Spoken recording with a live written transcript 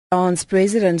Sudan's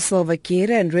President Salva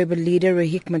Kiir and rebel leader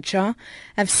Riek Machar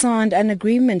have signed an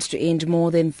agreement to end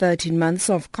more than 13 months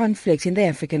of conflict in the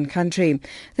African country.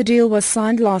 The deal was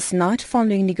signed last night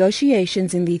following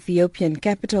negotiations in the Ethiopian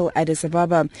capital Addis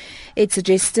Ababa. It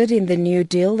suggested in the new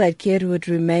deal that Kiir would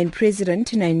remain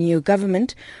president in a new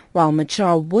government, while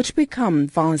Machar would become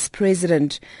vice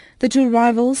president. The two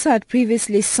rivals had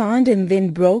previously signed and then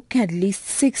broke at least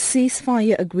 6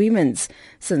 ceasefire agreements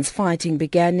since fighting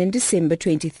began in December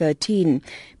 2013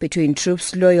 between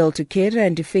troops loyal to Kiir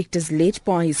and defectors led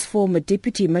by his former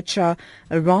deputy Machar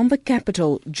around the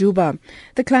capital, Juba.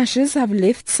 The clashes have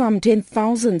left some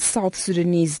 10,000 South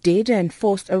Sudanese dead and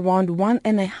forced around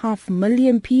 1.5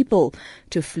 million people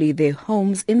to flee their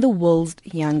homes in the world's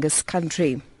youngest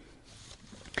country.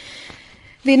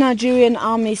 The Nigerian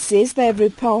army says they have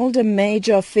repelled a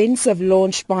major offensive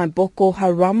launched by Boko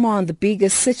Haram on the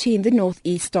biggest city in the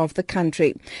northeast of the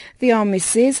country. The army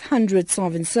says hundreds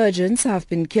of insurgents have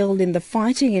been killed in the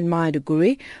fighting in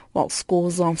Maiduguri, while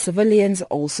scores of civilians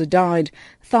also died.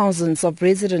 Thousands of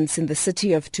residents in the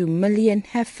city of 2 million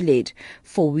have fled.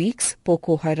 For weeks,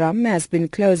 Boko Haram has been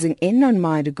closing in on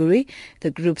Maiduguri,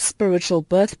 the group's spiritual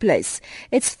birthplace.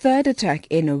 Its third attack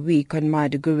in a week on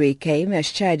Maiduguri came as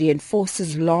Chadian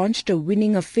forces launched a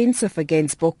winning offensive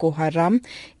against Boko Haram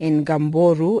in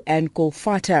Gamboru and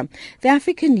Kolfata. The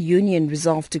African Union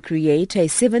resolved to create a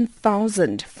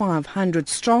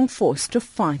 7,500-strong force to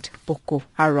fight Boko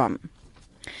Haram.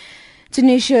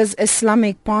 Tunisia's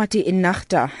Islamic party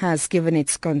Ennahda has given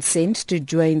its consent to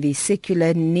join the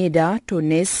secular Nida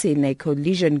Tounes in a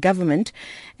coalition government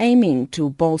aiming to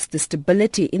bolster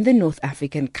stability in the North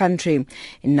African country.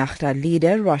 Ennahda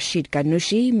leader Rashid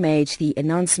Ghannouchi made the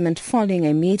announcement following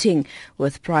a meeting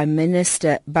with Prime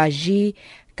Minister Beji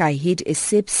Caid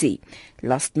Essebsi.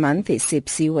 Last month,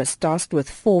 Essebsi was tasked with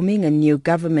forming a new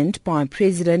government by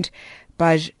President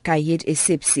Beji Caid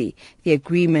Essebsi. The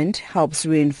agreement helps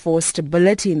reinforce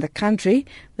stability in the country,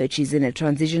 which is in a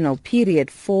transitional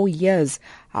period 4 years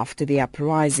after the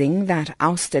uprising that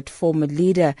ousted former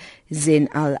leader Zain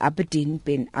al-Abidine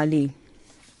Ben Ali.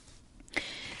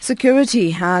 Security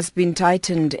has been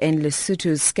tightened in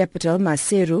Lesotho's capital,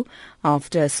 Maseru,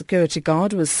 after a security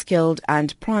guard was killed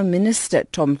and Prime Minister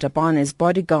Tom Tabane's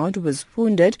bodyguard was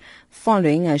wounded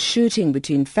following a shooting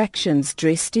between factions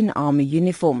dressed in army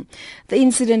uniform. The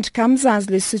incident comes as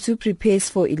Lesotho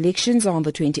prepares for elections on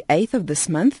the 28th of this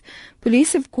month.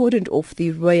 Police have cordoned off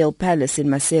the royal palace in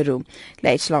Maseru.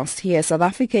 Late last year, South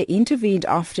Africa intervened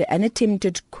after an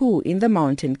attempted coup in the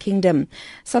Mountain Kingdom.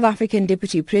 South African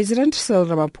Deputy President Cyril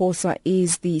Ramaphosa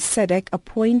is the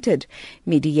SADC-appointed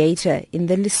mediator in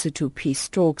the Lesotho peace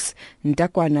talks.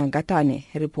 Ndakwana Ngatane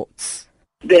reports.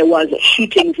 There was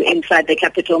shootings inside the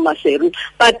capital, Maseru.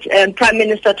 But Prime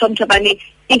Minister Tom Tabane,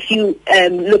 if you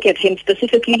look at him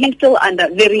specifically, he's still under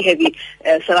very heavy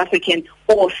South African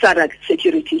or SADC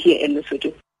security here in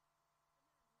Lesotho.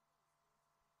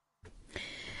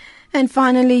 And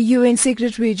finally, UN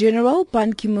Secretary General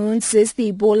Ban Ki-moon says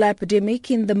the Ebola epidemic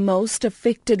in the most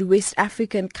affected West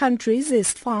African countries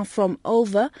is far from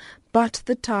over, but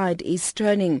the tide is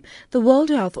turning. The World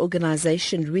Health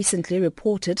Organization recently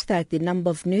reported that the number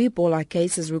of new Ebola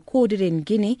cases recorded in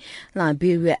Guinea,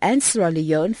 Liberia and Sierra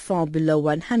Leone fell below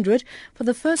 100 for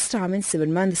the first time in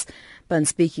 7 months. Ban,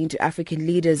 speaking to African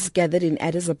leaders gathered in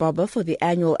Addis Ababa for the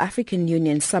annual African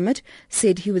Union Summit,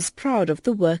 said he was proud of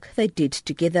the work they did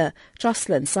together.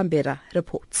 Jocelyn Sambera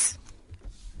reports.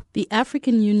 The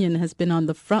African Union has been on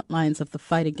the front lines of the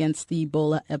fight against the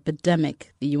Ebola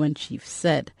epidemic, the UN chief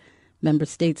said. Member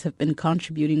states have been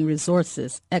contributing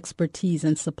resources, expertise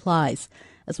and supplies,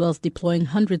 as well as deploying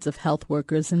hundreds of health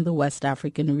workers in the West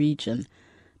African region.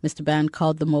 Mr. Ban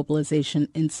called the mobilization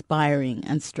inspiring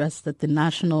and stressed that the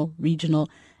national, regional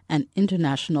and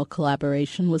international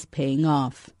collaboration was paying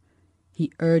off.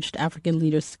 He urged African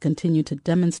leaders to continue to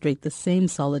demonstrate the same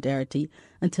solidarity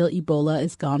until Ebola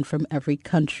is gone from every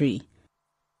country.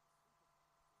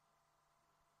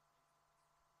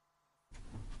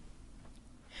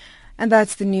 And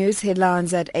that's the news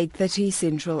headlines at 8:30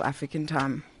 Central African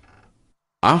Time.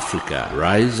 Africa,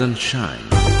 rise and shine.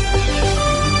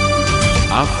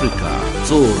 Africa,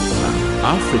 zorka.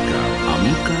 Africa,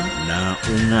 amka na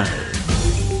ung'are.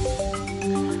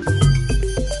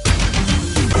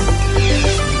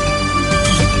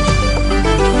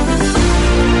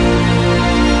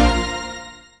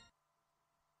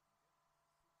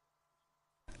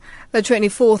 The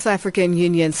 24th African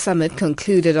Union Summit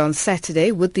concluded on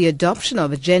Saturday with the adoption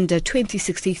of Agenda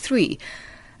 2063,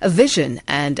 a vision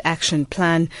and action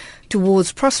plan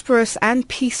towards prosperous and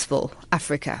peaceful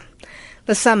Africa.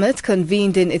 The summit,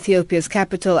 convened in Ethiopia's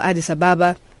capital, Addis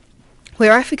Ababa,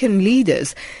 where African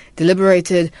leaders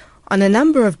deliberated on a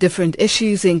number of different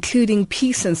issues, including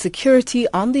peace and security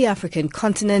on the African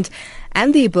continent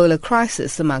and the Ebola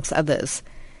crisis, amongst others.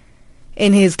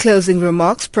 In his closing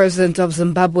remarks, President of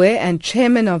Zimbabwe and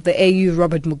Chairman of the AU,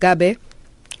 Robert Mugabe,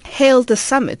 hailed the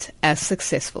summit as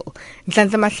successful.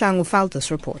 Nhlanhla Mahlangu filed this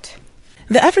report.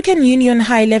 The African Union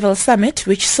High-Level Summit,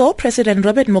 which saw President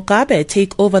Robert Mugabe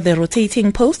take over the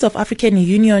rotating post of African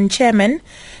Union Chairman,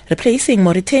 replacing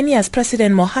Mauritania's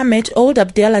President Mohamed Ould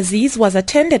Abdelaziz, was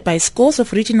attended by scores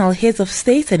of regional heads of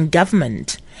state and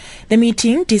government. The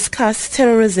meeting discussed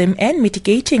terrorism and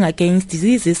mitigating against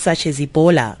diseases such as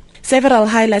Ebola. Several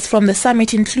highlights from the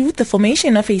summit include the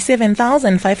formation of a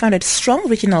 7,500-strong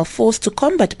regional force to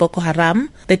combat Boko Haram,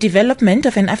 the development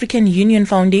of an African Union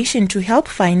Foundation to help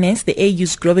finance the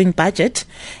AU's growing budget,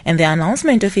 and the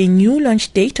announcement of a new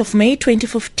launch date of May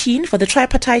 2015 for the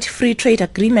tripartite free trade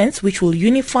agreements, which will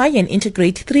unify and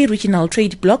integrate 3 regional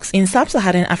trade blocs in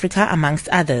sub-Saharan Africa, amongst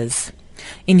others.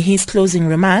 In his closing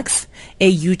remarks,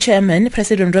 AU Chairman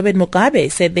President Robert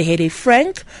Mugabe said they had a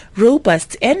frank,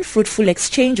 robust and fruitful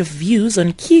exchange of views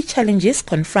on key challenges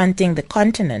confronting the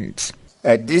continent.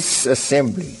 At this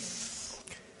assembly,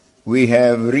 we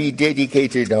have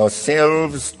rededicated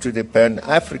ourselves to the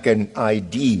Pan-African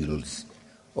ideals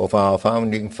of our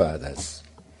founding fathers,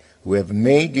 who have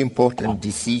made important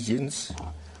decisions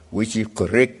which, if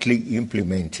correctly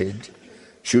implemented,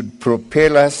 should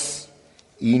propel us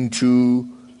into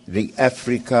the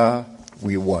Africa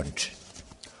we want,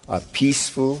 a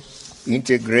peaceful,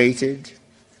 integrated,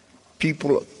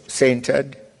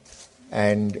 people-centered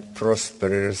and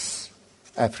prosperous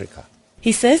Africa.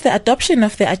 He says the adoption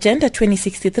of the Agenda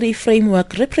 2063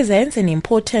 framework represents an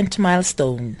important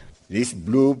milestone. This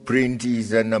blueprint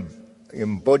is an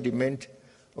embodiment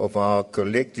of our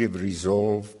collective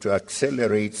resolve to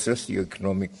accelerate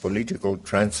socio-economic political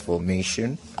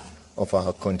transformation of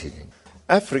our continent.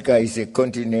 Africa is a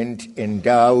continent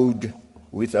endowed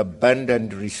with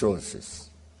abundant resources.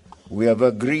 We have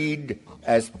agreed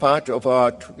as part of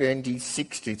our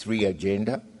 2063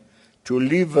 agenda to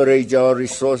leverage our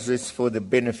resources for the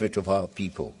benefit of our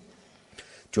people.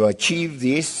 To achieve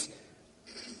this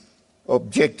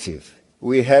objective,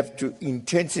 we have to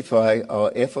intensify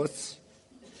our efforts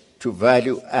to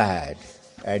value add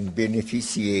and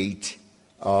beneficiate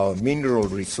our mineral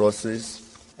resources,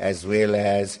 as well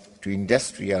as to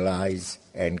industrialize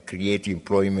and create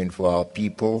employment for our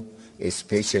people,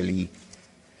 especially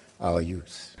our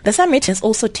youth. The summit has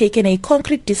also taken a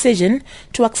concrete decision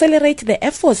to accelerate the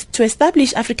efforts to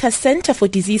establish Africa's Center for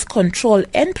Disease Control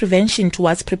and Prevention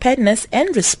towards preparedness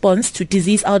and response to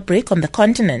disease outbreak on the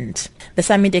continent. The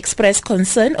summit expressed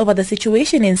concern over the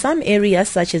situation in some areas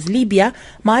such as Libya,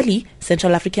 Mali,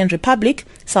 Central African Republic,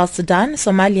 South Sudan,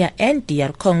 Somalia and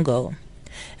DR Congo.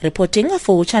 Reporting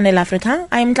for Channel Africa,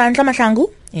 I am Nhlanhla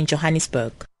Mahlangu in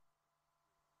Johannesburg.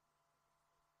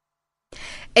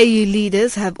 AU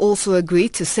leaders have also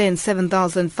agreed to send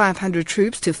 7,500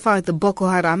 troops to fight the Boko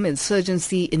Haram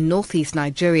insurgency in northeast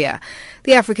Nigeria.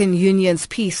 The African Union's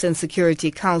Peace and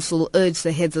Security Council urged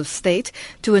the heads of state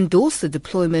to endorse the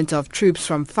deployment of troops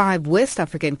from 5 West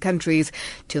African countries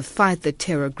to fight the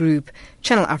terror group.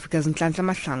 Channel Africa's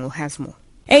Nhlanhla Mahlangu has more.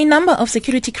 A number of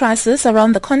security crises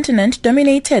around the continent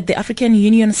dominated the African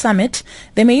Union Summit,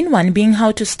 the main one being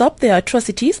how to stop the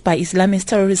atrocities by Islamist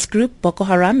terrorist group Boko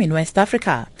Haram in West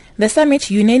Africa. The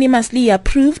summit unanimously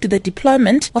approved the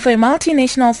deployment of a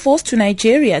multinational force to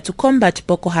Nigeria to combat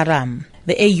Boko Haram.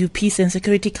 The AU Peace and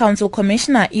Security Council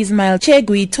Commissioner Ismail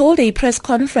Chegui told a press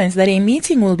conference that a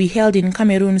meeting will be held in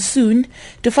Cameroon soon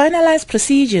to finalize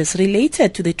procedures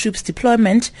related to the troops'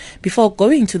 deployment before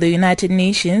going to the United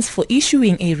Nations for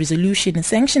issuing a resolution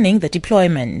sanctioning the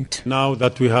deployment. Now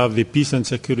that we have the Peace and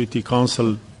Security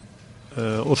Council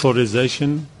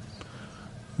authorization,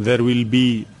 there will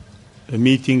be a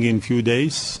meeting in few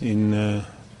days in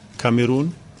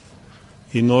Cameroon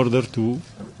in order to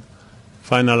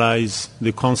finalize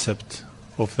the concept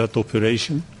of that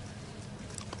operation,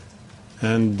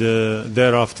 and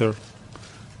thereafter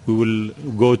we will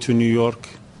go to New York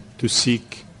to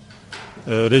seek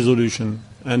a resolution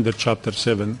under Chapter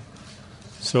 7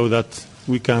 so that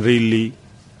we can really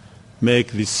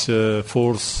make this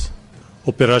force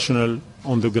operational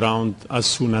on the ground as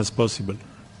soon as possible.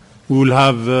 We will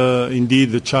have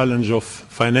indeed the challenge of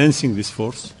financing this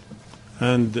force,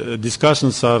 and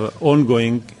discussions are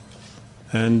ongoing.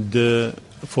 And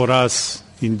for us,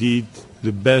 indeed,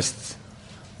 the best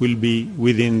will be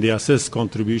within the assessed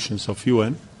contributions of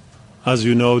UN. As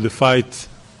you know, the fight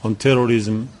on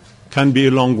terrorism can be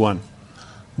a long one,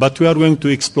 But we are going to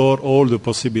explore all the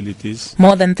possibilities.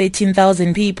 More than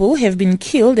 13,000 people have been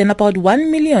killed and about 1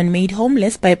 million made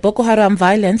homeless by Boko Haram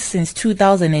violence since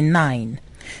 2009.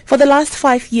 For the last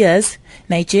 5 years,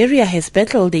 Nigeria has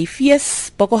battled a fierce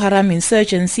Boko Haram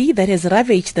insurgency that has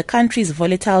ravaged the country's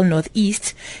volatile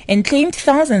northeast and claimed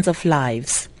thousands of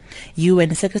lives.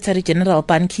 UN Secretary General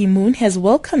Ban Ki-moon has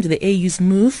welcomed the AU's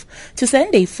move to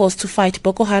send a force to fight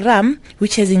Boko Haram,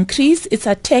 which has increased its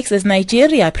attacks as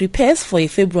Nigeria prepares for a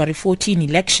February 14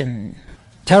 election.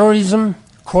 Terrorism,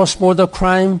 cross-border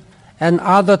crime, and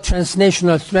other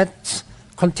transnational threats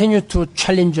continue to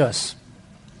challenge us.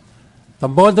 The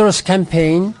murderous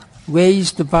campaign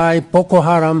waged by Boko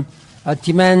Haram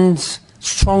demands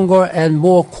stronger and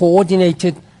more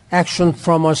coordinated action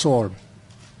from us all.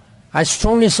 I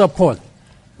strongly support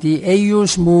the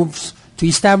AU's moves to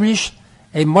establish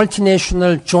a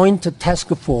multinational joint task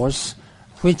force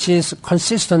which is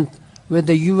consistent with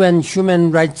the UN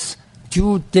human rights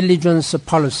due diligence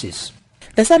policies.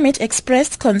 The summit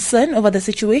expressed concern over the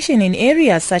situation in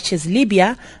areas such as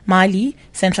Libya, Mali,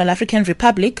 Central African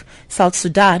Republic, South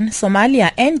Sudan,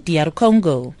 Somalia and DR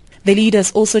Congo. The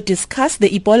leaders also discussed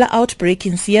the Ebola outbreak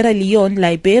in Sierra Leone,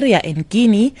 Liberia and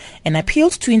Guinea and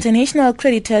appealed to international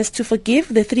creditors to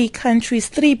forgive the three countries'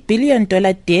 $3 billion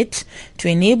debt to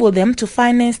enable them to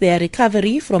finance their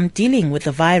recovery from dealing with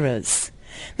the virus.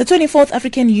 The 24th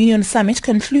African Union Summit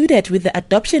concluded with the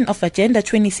adoption of Agenda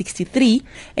 2063,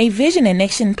 a vision and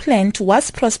action plan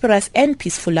towards prosperous and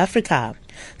peaceful Africa.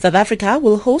 South Africa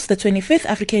will host the 25th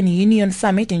African Union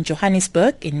Summit in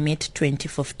Johannesburg in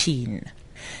mid-2015.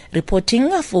 Reporting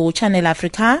for Channel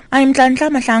Africa, I'm Tlantla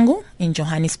Mahlangu in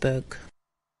Johannesburg.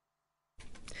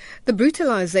 The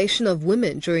brutalization of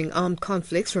women during armed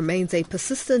conflicts remains a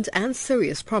persistent and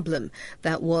serious problem.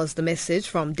 That was the message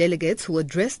from delegates who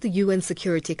addressed the UN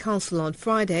Security Council on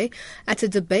Friday at a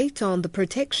debate on the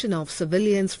protection of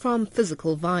civilians from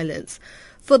physical violence.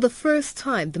 For the first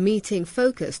time, the meeting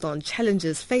focused on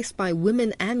challenges faced by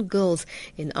women and girls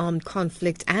in armed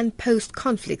conflict and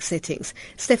post-conflict settings.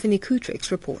 Stephanie Kutrix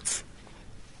reports.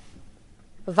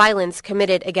 Violence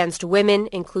committed against women,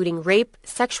 including rape,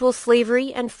 sexual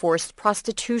slavery, and forced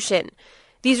prostitution.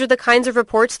 These are the kinds of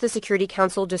reports the Security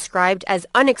Council described as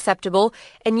unacceptable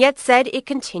and yet said it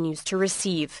continues to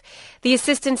receive. The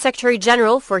Assistant Secretary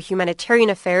General for Humanitarian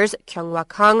Affairs, Kyung-Wha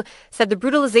Kang, said the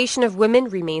brutalization of women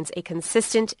remains a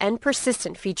consistent and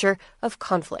persistent feature of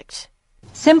conflict.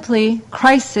 Simply,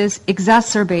 crisis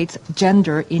exacerbates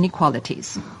gender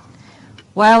inequalities.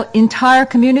 While entire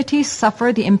communities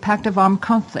suffer the impact of armed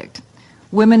conflict,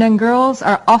 women and girls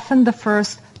are often the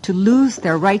first to lose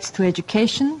their rights to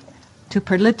education, to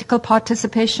political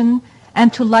participation,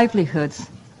 and to livelihoods,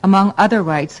 among other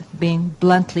rights being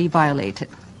bluntly violated.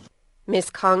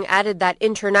 Ms. Kang added that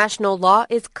international law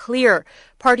is clear.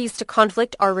 Parties to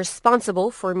conflict are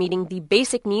responsible for meeting the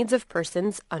basic needs of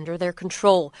persons under their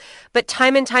control. But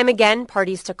time and time again,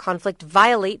 parties to conflict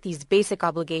violate these basic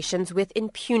obligations with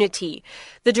impunity.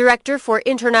 The Director for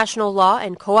International Law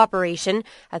and Cooperation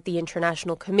at the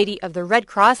International Committee of the Red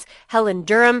Cross, Helen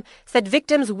Durham, said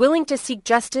victims willing to seek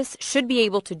justice should be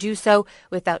able to do so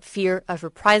without fear of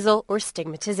reprisal or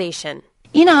stigmatization.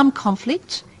 In armed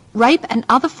conflict, rape and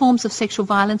other forms of sexual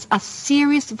violence are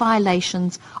serious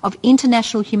violations of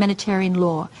international humanitarian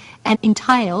law and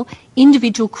entail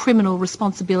individual criminal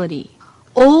responsibility.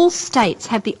 All states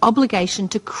have the obligation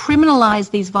to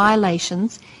criminalize these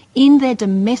violations in their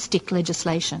domestic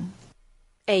legislation.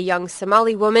 A young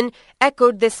Somali woman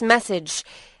echoed this message.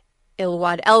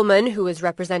 Ilwad Elman, who is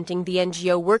representing the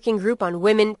NGO Working Group on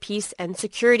Women, Peace and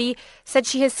Security, said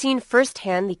she has seen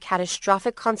firsthand the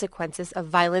catastrophic consequences of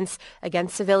violence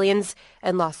against civilians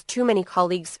and lost too many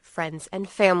colleagues, friends and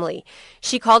family.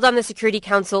 She called on the Security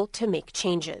Council to make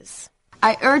changes.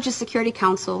 I urge the Security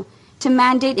Council to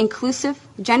mandate inclusive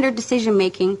gender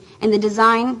decision-making in the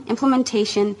design,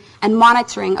 implementation, and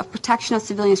monitoring of protection of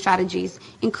civilian strategies,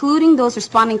 including those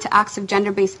responding to acts of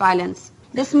gender-based violence.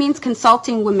 This means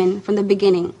consulting women from the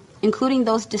beginning, including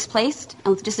those displaced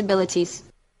and with disabilities.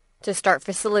 To start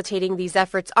facilitating these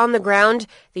efforts on the ground,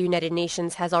 the United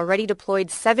Nations has already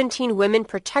deployed 17 women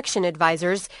protection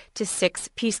advisors to 6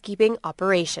 peacekeeping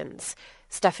operations.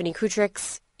 Stephanie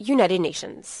Kutrix, United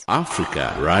Nations.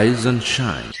 Africa, rise and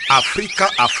shine. Africa,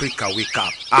 Africa, wake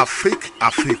up. Afrique,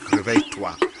 Afrique,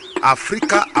 réveille-toi.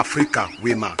 Africa, Africa,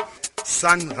 wema.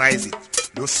 Sun rising.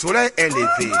 Le soleil est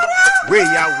levé.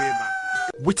 Weya wema.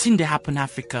 Wetin dey happen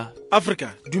Africa?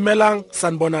 Africa, dumelang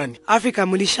sanbonani. Africa,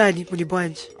 mulishani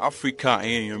mulibwanji. Africa,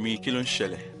 yomi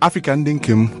kilonshele. Africa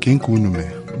ndinkim kinkunume.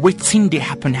 Waiting to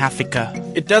happen Africa.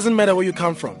 It doesn't matter where you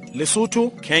come from.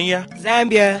 Lesotho, Kenya,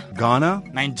 Zambia, Ghana,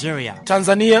 Nigeria,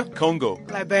 Tanzania, Congo,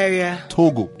 Liberia,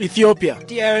 Togo, Ethiopia,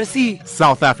 DRC,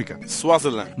 South Africa,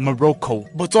 Swaziland, Morocco,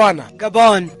 Botswana,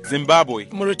 Gabon, Zimbabwe,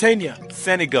 Mauritania,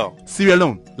 Senegal, Sierra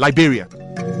Leone, Liberia.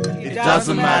 It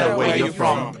doesn't matter where you're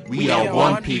from. We are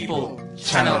one people.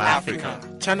 Channel Africa.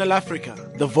 Channel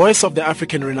Africa, the voice of the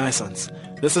African Renaissance.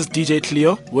 This is DJ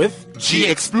Cleo with G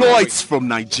Exploits from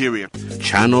Nigeria.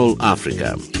 Channel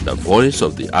Africa, the voice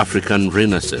of the African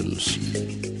Renaissance.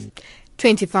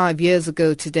 25 years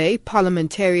ago today,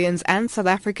 parliamentarians and South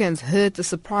Africans heard the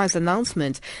surprise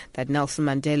announcement that Nelson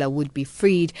Mandela would be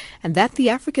freed and that the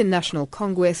African National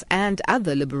Congress and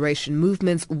other liberation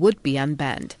movements would be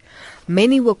unbanned.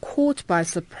 Many were caught by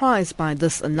surprise by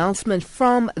this announcement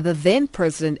from the then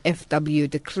President F.W.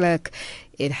 de Klerk.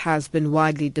 It has been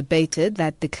widely debated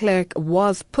that de Klerk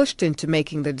was pushed into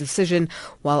making the decision,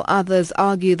 while others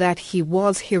argue that he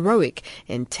was heroic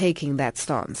in taking that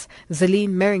stance.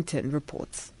 Zaline Merrington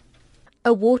reports.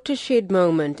 A watershed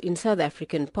moment in South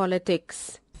African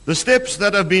politics. The steps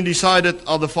that have been decided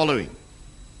are the following.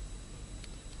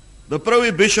 The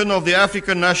prohibition of the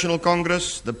African National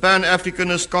Congress, the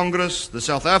Pan-Africanist Congress, the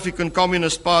South African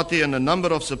Communist Party and a number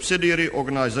of subsidiary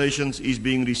organizations is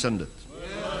being rescinded.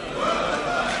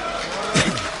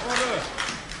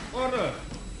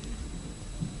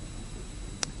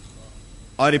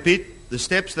 I repeat, the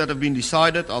steps that have been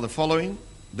decided are the following.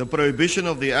 The prohibition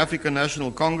of the African National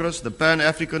Congress, the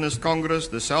Pan-Africanist Congress,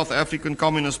 the South African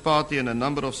Communist Party and a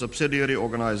number of subsidiary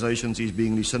organizations is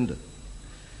being rescinded.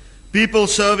 People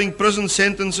serving prison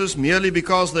sentences merely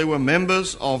because they were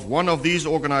members of one of these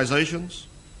organizations,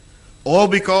 or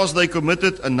because they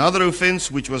committed another offense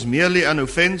which was merely an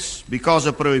offense because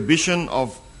a prohibition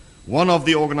of one of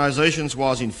the organizations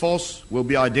was in force, will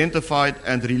be identified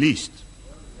and released.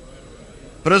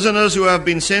 Prisoners who have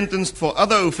been sentenced for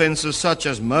other offenses such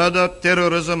as murder,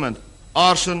 terrorism and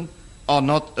arson are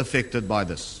not affected by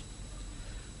this.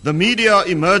 The media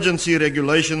emergency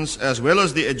regulations as well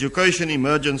as the education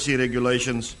emergency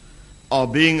regulations are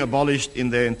being abolished in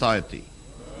their entirety.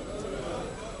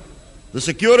 The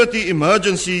security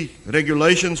emergency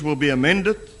regulations will be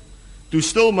amended to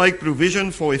still make provision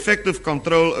for effective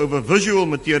control over visual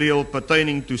material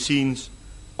pertaining to scenes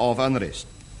of unrest.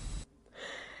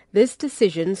 This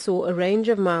decision saw a range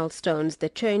of milestones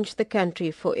that changed the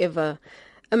country forever.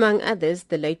 Among others,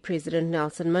 the late President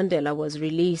Nelson Mandela was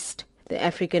released. The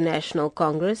African National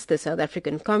Congress, the South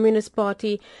African Communist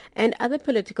Party, and other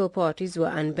political parties were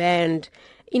unbanned.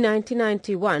 In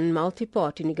 1991,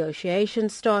 multi-party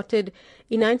negotiations started.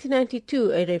 In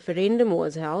 1992, a referendum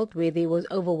was held where there was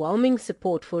overwhelming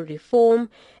support for reform.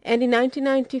 And in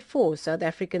 1994, South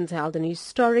Africans held an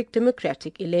historic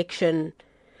democratic election.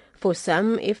 For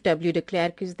some, F.W. de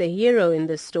Klerk is the hero in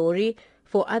this story.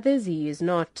 For others, he is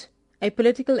not. A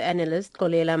political analyst,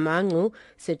 Kolela Mangu,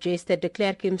 suggests that de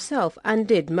Klerk himself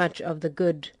undid much of the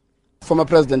good. Former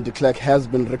President de Klerk has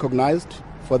been recognized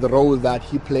for the role that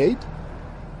he played,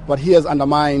 but he has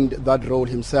undermined that role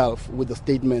himself with the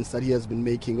statements that he has been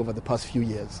making over the past few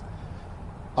years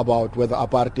about whether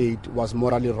apartheid was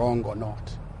morally wrong or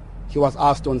not. He was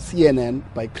asked on CNN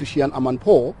by Christian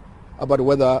Amanpour about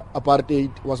whether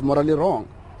apartheid was morally wrong.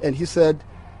 And he said,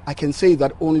 I can say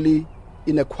that only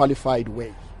in a qualified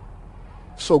way.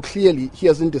 So clearly, he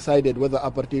hasn't decided whether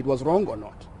apartheid was wrong or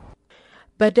not.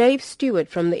 But Dave Stewart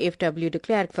from the F.W. de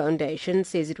Klerk Foundation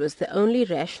says it was the only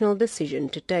rational decision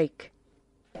to take.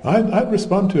 I'd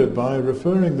respond to it by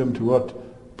referring them to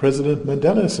what President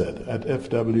Mandela said at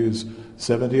F.W.'s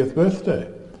 70th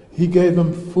birthday. He gave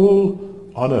him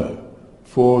full honor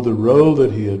for the role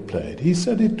that he had played. He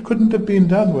said it couldn't have been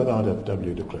done without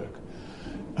F.W. de Klerk.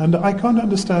 And I can't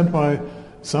understand why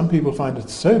some people find it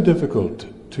so difficult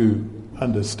to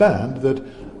understand that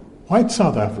white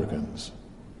South Africans,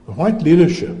 the white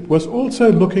leadership, was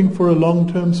also looking for a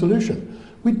long-term solution.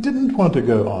 We didn't want to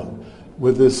go on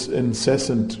with this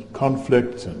incessant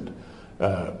conflict and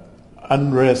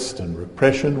unrest and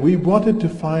repression. We wanted to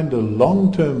find a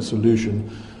long-term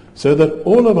solution so that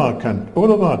all of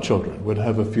our children would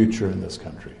have a future in this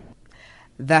country.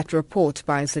 That report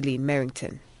by Zaline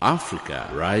Merrington. Africa,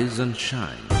 rise and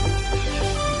shine.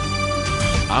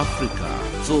 Africa,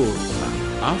 zorka.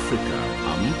 Africa,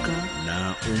 amka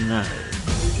na ung'are.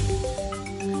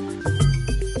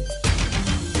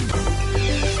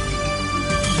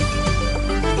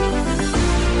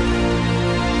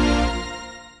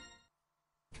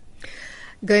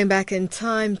 Going back in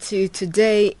time to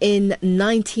today in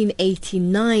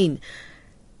 1989,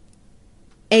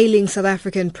 ailing South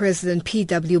African President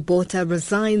P.W. Botha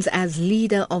resigns as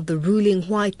leader of the ruling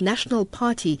White National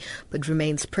Party but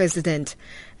remains president.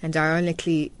 And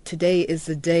ironically, today is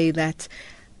the day that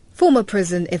former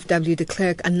President F.W. de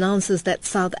Klerk announces that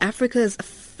South Africa's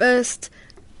first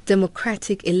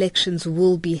democratic elections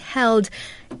will be held,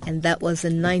 and that was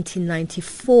in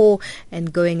 1994.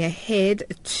 And going ahead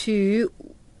to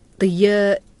the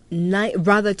year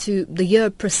to the year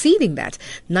preceding that,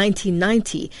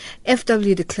 1990,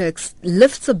 F.W. de Klerk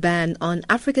lifts a ban on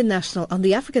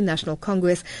the African National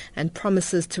Congress and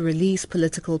promises to release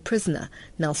political prisoner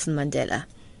Nelson Mandela.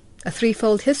 A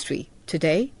threefold history: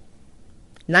 today,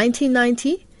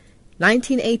 1990,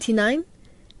 1989,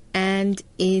 and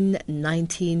in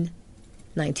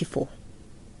 1994.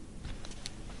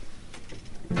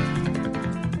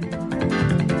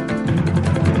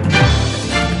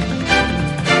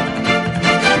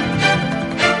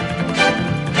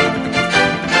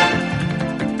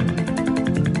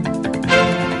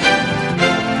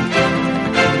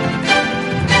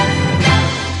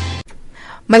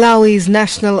 Malawi's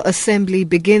National Assembly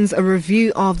begins a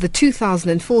review of the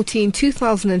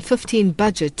 2014-2015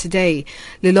 budget today.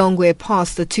 Lilongwe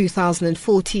passed the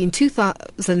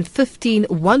 2014-2015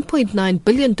 $1.9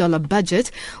 billion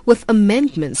budget with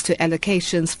amendments to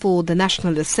allocations for the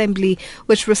National Assembly,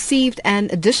 which received an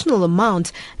additional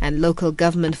amount, and Local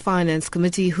Government Finance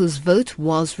Committee, whose vote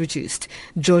was reduced.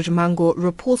 George Mango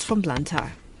reports from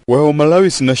Blantyre. Well,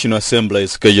 Malawi's National Assembly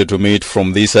is scheduled to meet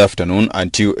from this afternoon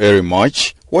until early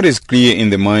March. What is clear in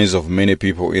the minds of many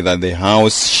people is that the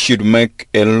House should make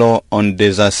a law on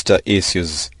disaster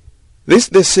issues. This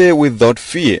they say without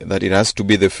fear that it has to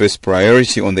be the first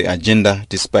priority on the agenda,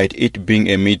 despite it being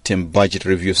a mid-term budget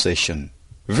review session.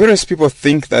 Various people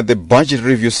think that the budget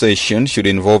review session should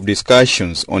involve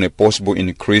discussions on a possible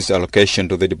increased allocation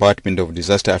to the Department of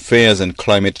Disaster Affairs and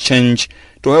Climate Change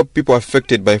to help people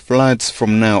affected by floods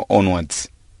from now onwards.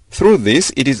 Through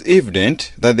this, it is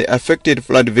evident that the affected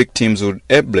flood victims would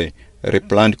ably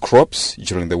replant crops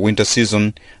during the winter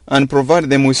season and provide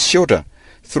them with shelter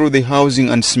through the housing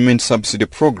and cement subsidy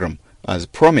program, as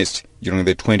promised during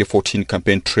the 2014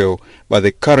 campaign trail by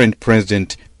the current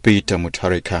President Peter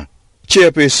Mutharika.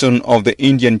 Chairperson of the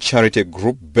Indian charity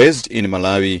group based in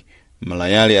Malawi,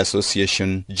 Malayali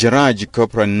Association, Jaraj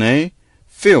Kopranay,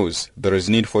 feels there is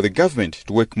need for the government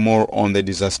to work more on the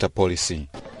disaster policy.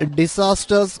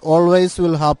 Disasters always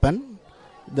will happen.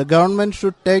 The government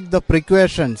should take the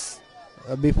precautions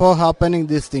before happening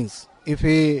these things. If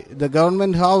the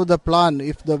government have the plan,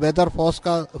 if the weather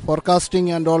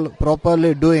forecasting and all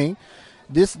properly doing,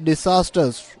 these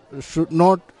disasters should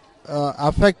not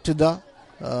affect the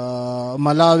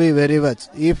Malawi very much.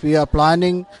 If we are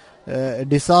planning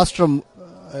disaster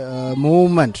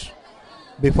movement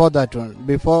before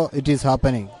it is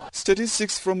happening.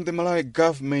 Statistics from the Malawi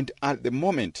government at the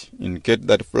moment indicate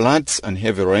that floods and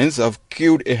heavy rains have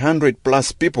killed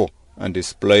 100+ people and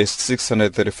displaced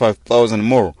 635,000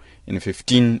 more in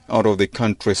 15 out of the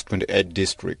country's 28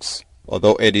 districts.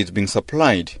 Although aid is being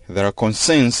supplied, there are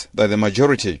concerns that the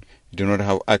majority do not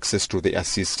have access to the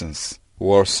assistance.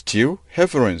 Worse still,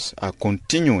 heavy rains are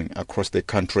continuing across the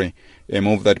country, a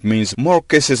move that means more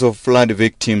cases of flood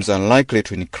victims are likely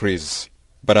to increase.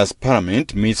 But as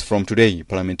Parliament meets from today,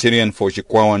 parliamentarian for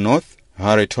Chikwawa North,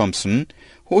 Harry Thompson,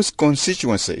 whose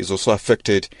constituency is also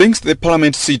affected, thinks the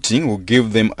Parliament sitting will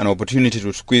give them an opportunity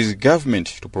to squeeze government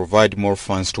to provide more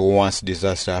funds towards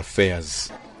disaster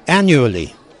affairs.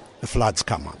 Annually, the floods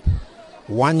come up.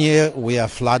 1 year we are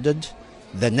flooded,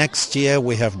 the next year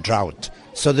we have drought.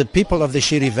 So the people of the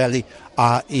Shiri Valley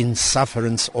are in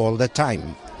sufferance all the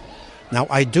time. Now,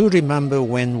 I do remember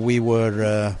when we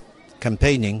were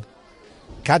campaigning,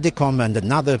 CADICOM and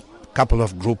another couple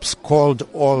of groups called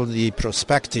all the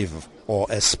prospective or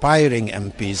aspiring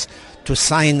MPs to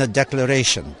sign a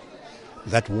declaration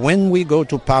that when we go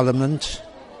to Parliament,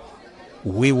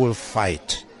 we will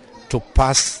fight to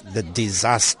pass the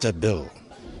disaster bill.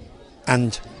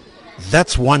 And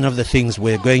that's one of the things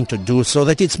we're going to do so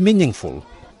that it's meaningful.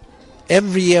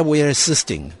 Every year we are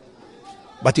assisting,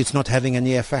 but it's not having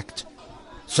any effect.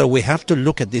 So we have to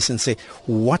look at this and say,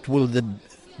 what will the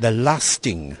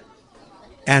lasting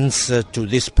answer to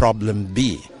this problem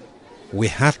be? We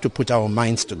have to put our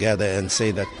minds together and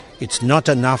say that it's not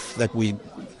enough that we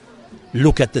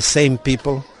look at the same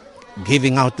people,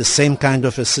 giving out the same kind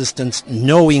of assistance,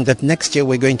 knowing that next year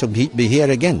we're going to be here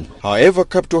again. However,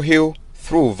 Capitol Hill,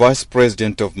 through Vice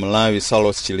President of Malawi,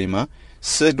 Salos Chilima,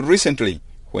 said recently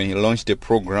when he launched a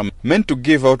program meant to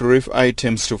give out relief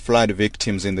items to flood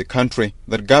victims in the country.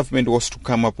 That government was to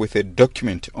come up with a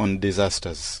document on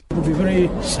disasters. It would be very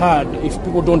sad if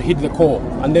people don't hit the core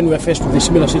and then we are faced with a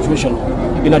similar situation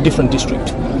in a different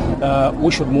district.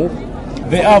 We should move.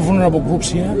 There are vulnerable groups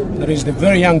here. There is the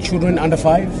very young children under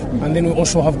 5, and then we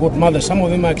also have got mothers. Some of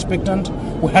them are expectant.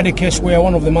 We had a case where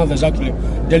one of the mothers actually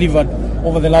delivered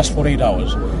over the last 48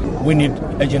 hours. We need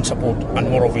urgent support and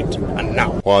more of it, and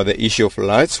now. While the issue of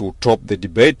floods will top the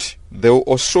debate, there will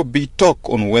also be talk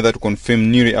on whether to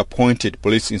confirm newly appointed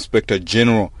Police Inspector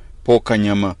General Paul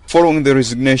Kanyama following the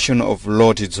resignation of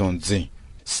Lord Zonzi.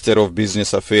 State of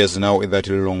business affairs now is that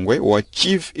Lilongwe will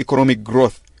achieve economic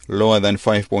growth lower than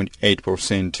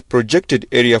 5.8%, projected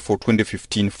area for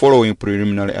 2015 following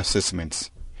preliminary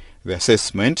assessments. The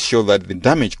assessment shows that the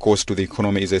damage caused to the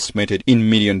economy is estimated in $1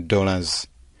 million.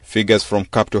 Figures from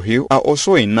Capitol Hill are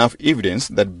also enough evidence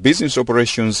that business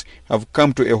operations have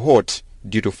come to a halt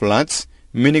due to floods,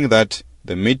 meaning that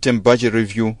the midterm budget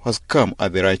review has come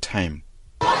at the right time.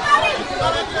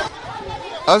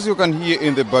 As you can hear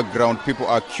in the background, people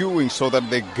are queuing so that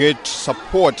they get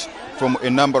support from a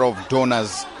number of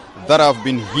donors that have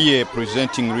been here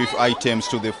presenting relief items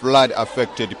to the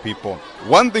flood-affected people.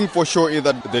 One thing for sure is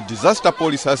that the disaster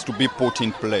policy has to be put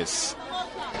in place.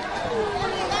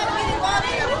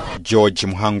 George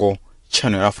Muhango,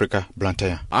 Channel Africa,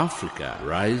 Blantyre. Africa,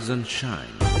 rise and shine.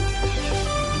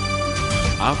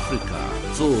 Africa,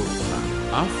 zorka.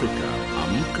 Africa,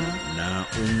 amka na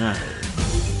ungae.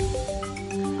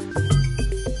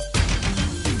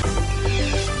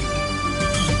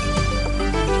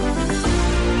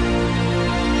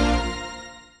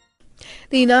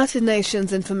 The United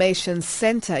Nations Information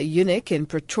Center, UNIC, in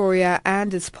Pretoria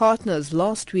and its partners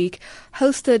last week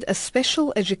hosted a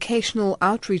special educational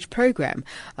outreach program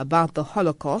about the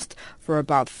Holocaust for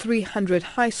about 300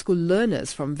 high school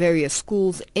learners from various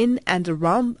schools in and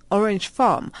around Orange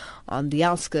Farm on the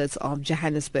outskirts of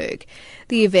Johannesburg.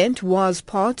 The event was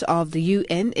part of the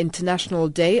UN International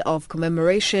Day of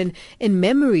Commemoration in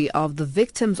memory of the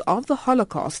victims of the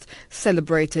Holocaust,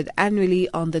 celebrated annually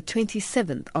on the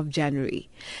 27th of January.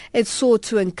 It sought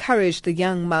to encourage the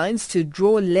young minds to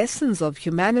draw lessons of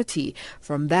humanity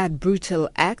from that brutal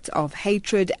act of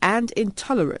hatred and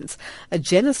intolerance, a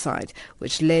genocide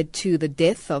which led to the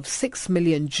death of 6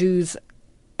 million Jews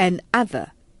and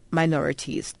other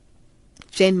minorities.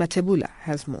 Jane Matebula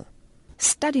has more.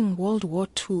 Studying World War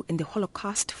II and the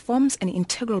Holocaust forms an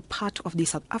integral part of the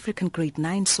South African Grade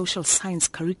 9 social science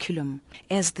curriculum.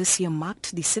 As this year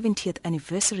marked the 70th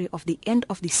anniversary of the end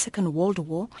of the Second World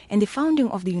War and the founding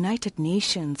of the United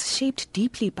Nations, shaped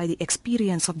deeply by the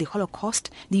experience of the Holocaust,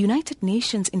 the United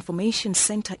Nations Information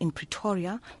Center in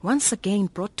Pretoria once again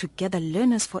brought together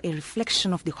learners for a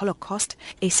reflection of the Holocaust,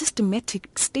 a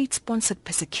systematic state-sponsored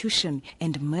persecution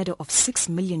and murder of 6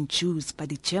 million Jews by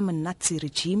the German Nazi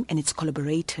regime and its collaborators.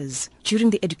 During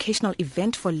the educational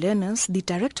event for learners, the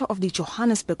director of the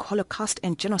Johannesburg Holocaust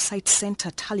and Genocide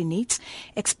Center, Tali Nates,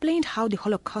 explained how the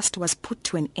Holocaust was put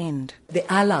to an end. The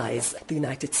Allies, the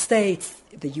United States,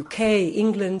 the UK,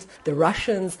 England, the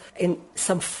Russians, and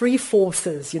some free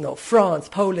forces, France,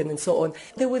 Poland, and so on.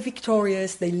 They were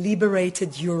victorious. They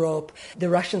liberated Europe. The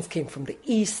Russians came from the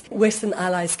east. Western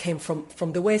allies came from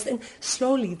the west. And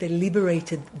slowly they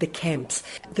liberated the camps.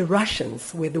 The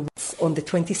Russians were the ones on the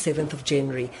 27th of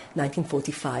January,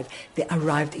 1945. They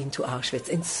arrived into Auschwitz.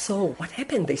 And so what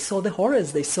happened? They saw the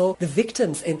horrors. They saw the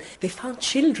victims. And they found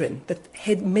children that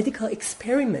had medical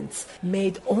experiments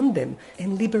made on them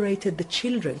and liberated the children.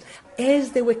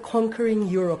 As they were conquering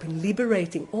Europe and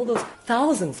liberating all those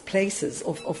thousands places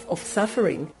of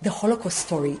suffering, the Holocaust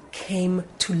story came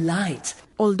to light.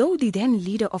 Although the then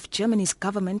leader of Germany's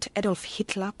government, Adolf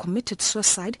Hitler, committed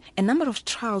suicide, a number of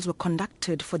trials were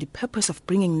conducted for the purpose of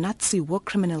bringing Nazi war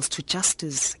criminals to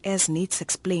justice, as Nates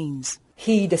explains.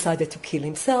 He decided to kill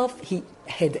himself. He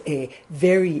had a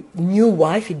very new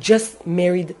wife. He just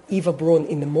married Eva Braun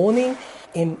in the morning,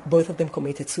 and both of them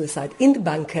committed suicide in the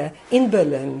bunker in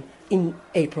Berlin in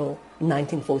April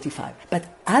 1945. But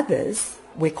others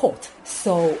were caught.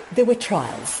 So there were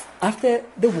trials. After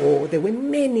the war, there were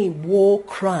many war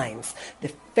crimes.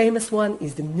 The famous one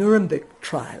is the Nuremberg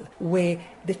trial, where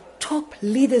the top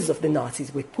leaders of the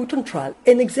Nazis were put on trial.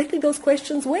 And exactly those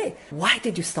questions were: why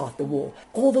did you start the war?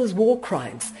 All those war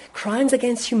crimes, crimes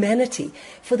against humanity.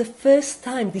 For the first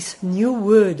time, this new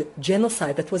word,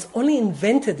 genocide, that was only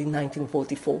invented in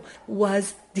 1944,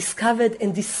 was discovered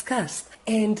and discussed.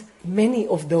 And many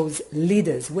of those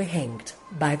leaders were hanged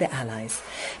by the Allies.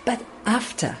 But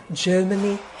after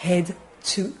Germany had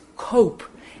to cope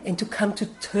and to come to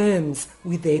terms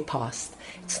with their past.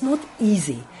 It's not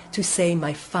easy to say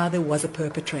my father was a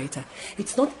perpetrator.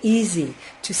 It's not easy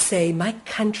to say my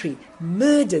country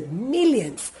murdered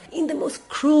millions in the most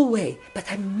cruel way.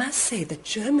 But I must say that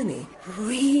Germany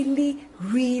really,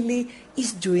 really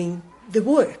is doing the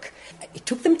work. It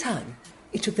took them time.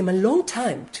 It took them a long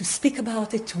time to speak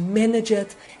about it, to manage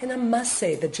it. And I must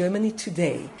say that Germany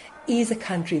today is a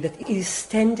country that is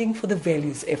standing for the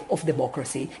values of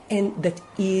democracy and that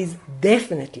is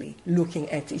definitely looking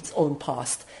at its own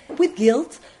past with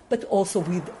guilt, but also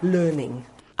with learning.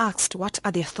 Asked what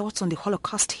are their thoughts on the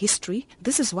Holocaust history,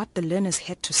 this is what the learners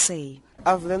had to say.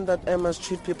 I've learned that I must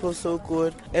treat people so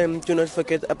good and do not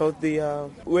forget about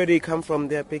where they come from,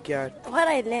 their backyard. What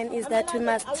I learned is that we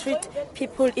must treat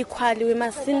people equally. We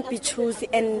mustn't be choosy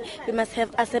and we must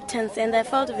have acceptance. And I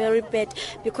felt very bad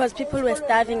because people were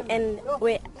starving and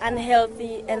were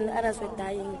unhealthy and others were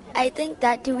dying. I think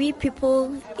that we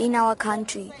people in our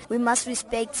country, we must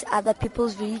respect other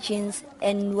people's religions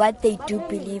and what they do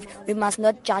believe. We must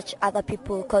not judge other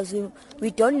people because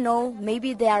we don't know,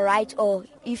 maybe they are right or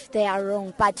if they are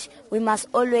wrong, but we must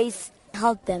always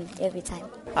help them every time.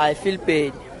 I feel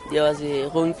bad. There was a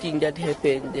wrong thing that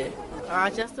happened there.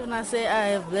 I just want to say I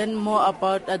have learned more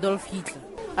about Adolf Hitler.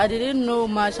 I didn't know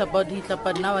much about Hitler,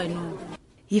 but now I know.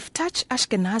 Yiftach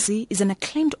Ashkenazi is an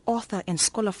acclaimed author and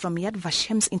scholar from Yad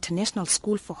Vashem's International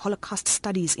School for Holocaust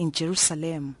Studies in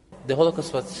Jerusalem. The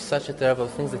Holocaust was such a terrible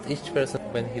thing that each person,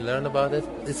 when he learned about it,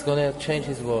 it's going to change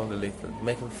his world a little,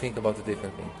 make him think about a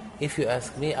different thing. If you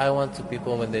ask me, I want to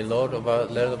people, when they learn about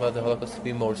the Holocaust, to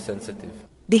be more sensitive.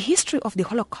 The history of the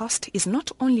Holocaust is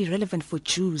not only relevant for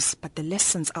Jews, but the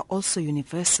lessons are also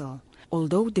universal.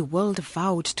 Although the world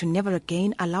vowed to never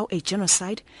again allow a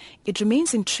genocide, it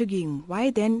remains intriguing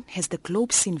why then has the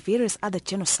globe seen various other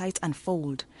genocides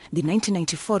unfold. The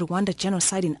 1994 Rwanda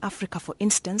genocide in Africa, for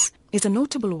instance, is a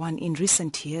notable one in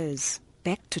recent years.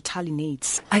 Back to Tali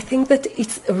Nates. I think that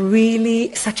it's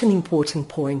really such an important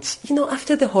point. You know,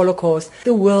 after the Holocaust,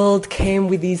 the world came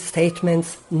with these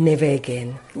statements, never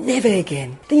again, never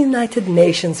again. The United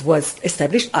Nations was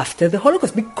established after the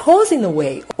Holocaust because in a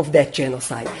way of that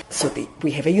genocide. So we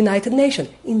have a United Nation.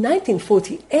 In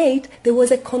 1948, there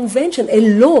was a convention, a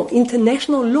law,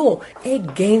 international law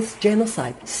against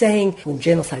genocide, saying when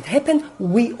genocide happened,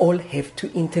 we all have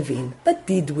to intervene. But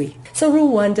did we? So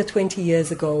Rwanda 20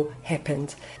 years ago happened.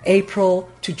 April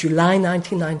to July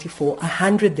 1994,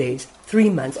 100 days, 3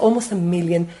 months, almost 1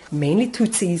 million, mainly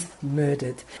Tutsis,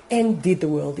 murdered. And did the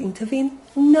world intervene?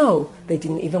 No, they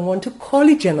didn't even want to call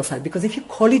it genocide, because if you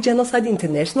call it genocide,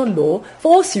 international law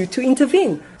forces you to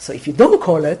intervene. So if you don't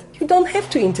call it, you don't have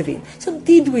to intervene. So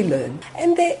did we learn?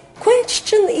 And the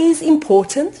question is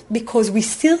important because we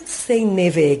still say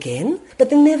never again, but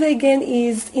the never again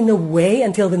is in a way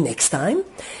until the next time.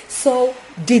 So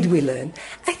did we learn?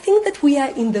 I think that we are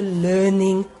in the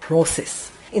learning process.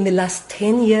 In the last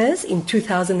 10 years, in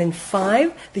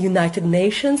 2005, the United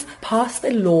Nations passed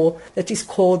a law that is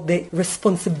called the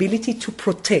Responsibility to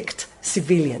Protect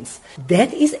Civilians.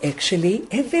 That is actually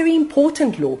a very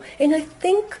important law. And I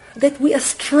think that we are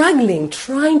struggling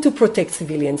trying to protect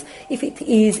civilians. If it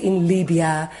is in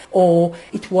Libya or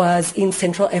it was in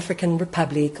Central African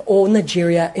Republic or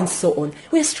Nigeria and so on,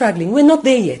 we are struggling. We're not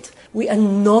there yet. We are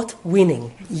not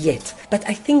winning yet. But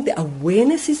I think the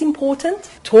awareness is important,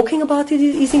 talking about it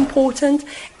is important,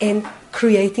 and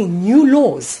creating new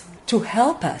laws to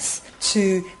help us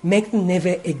to make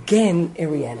never again a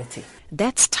reality.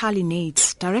 That's Tali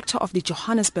Nates, director of the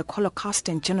Johannesburg Holocaust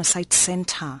and Genocide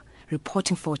Center.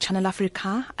 Reporting for Channel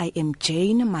Africa, I am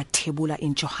Jane Matebula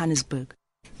in Johannesburg.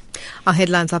 Our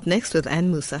headlines up next with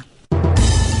Anne Musa.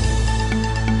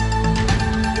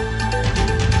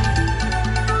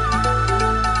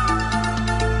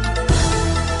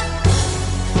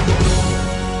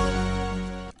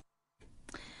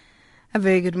 A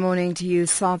very good morning to you.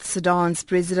 South Sudan's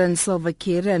President Salva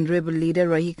Kiir and rebel leader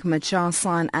Riek Machar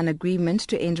signed an agreement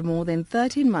to end more than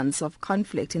 13 months of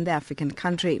conflict in the African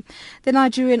country. The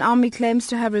Nigerian army claims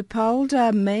to have repelled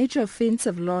a major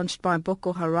offensive launched by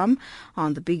Boko Haram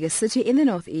on the biggest city in the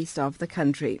northeast of the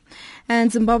country.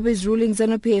 And Zimbabwe's ruling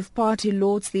ZANU-PF party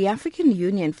lauds the African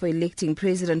Union for electing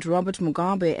President Robert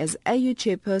Mugabe as AU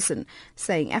chairperson,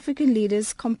 saying African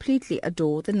leaders completely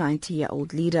adore the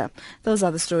 90-year-old leader. Those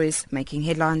are the stories making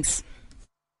headlines.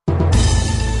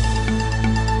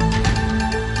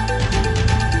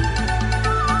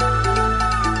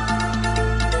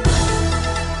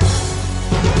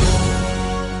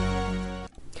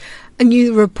 A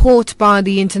new report by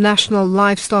the International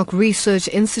Livestock Research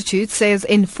Institute says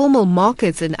informal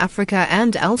markets in Africa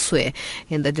and elsewhere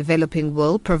in the developing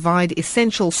world provide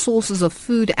essential sources of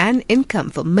food and income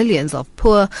for millions of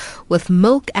poor, with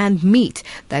milk and meat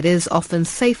that is often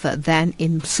safer than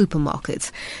in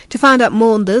supermarkets. To find out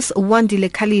more on this, Wandile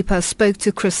Kalipa spoke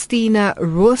to Christina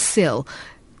Rosil,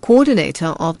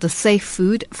 coordinator of the Safe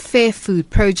Food, Fair Food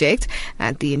project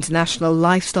at the International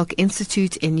Livestock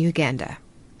Institute in Uganda.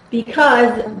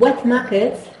 Because wet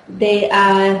markets, they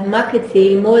are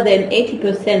marketing more than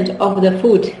 80% of the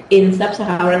food in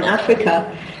sub-Saharan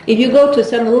Africa. If you go to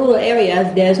some rural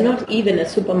areas, there's not even a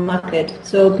supermarket.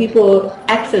 So people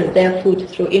access their food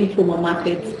through informal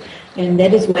markets, and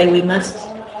that is why we must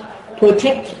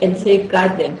protect and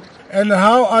safeguard them. And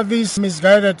how are these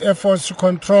misguided efforts to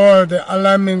control the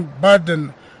alarming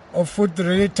burden of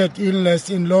food-related illness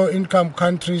in low-income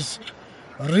countries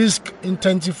risk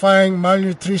intensifying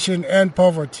malnutrition and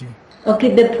poverty?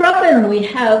 Okay, the problem we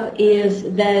have is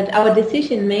that our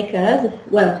decision makers,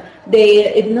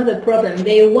 it's not a problem.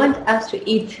 They want us to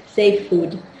eat safe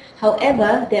food.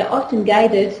 However, they're often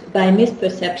guided by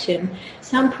misperception.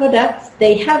 Some products,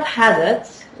 they have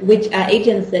hazards, which are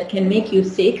agents that can make you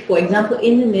sick, for example,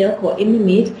 in the milk or in the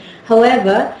meat.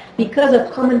 However, because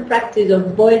of common practice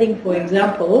of boiling, for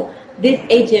example, this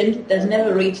agent does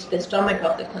never reach the stomach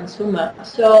of the consumer.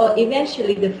 So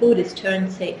eventually the food is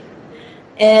turned safe.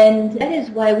 And that is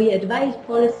why we advise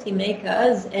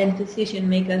policymakers and decision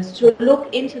makers to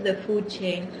look into the food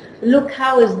chain. Look,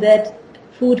 how is that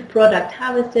food product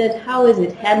harvested, how is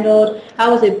it handled,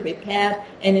 how is it prepared,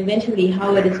 and eventually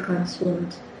how it is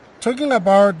consumed. Talking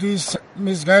about these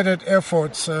misguided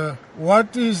efforts,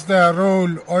 what is their role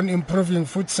on improving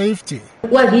food safety?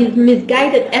 Well, these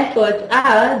misguided efforts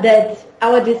are that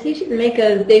our decision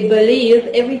makers, they believe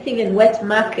everything in wet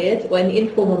market or in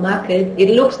informal market,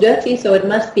 it looks dirty, so it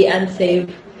must be unsafe.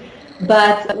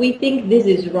 But we think this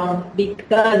is wrong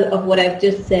because of what I've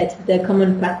just said, the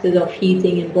common practice of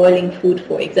heating and boiling food,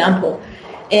 for example.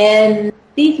 And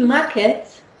these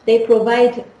markets, they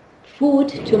provide food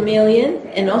to millions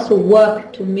and also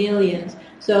work to millions.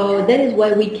 So that is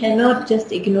why we cannot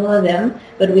just ignore them,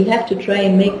 but we have to try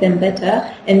and make them better.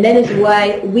 And that is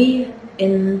why we,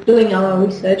 in doing our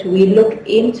research, we look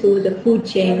into the food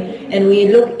chain and we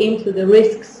look into the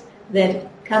risks that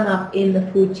come up in the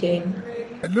food chain.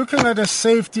 Looking at the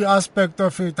safety aspect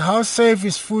of it, how safe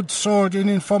is food sold in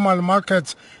informal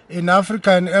markets in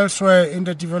Africa and elsewhere in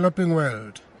the developing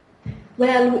world?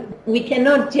 Well, we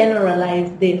cannot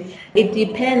generalize this. It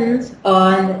depends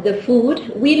on the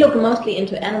food. We look mostly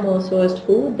into animal-sourced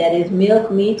food, that is milk,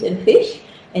 meat, and fish,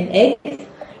 and eggs.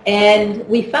 And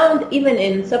we found even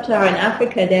in sub-Saharan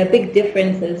Africa there are big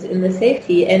differences in the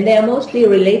safety, and they are mostly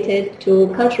related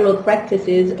to cultural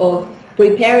practices of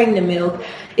preparing the milk.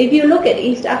 If you look at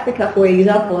East Africa, for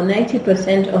example,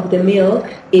 90% of the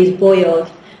milk is boiled,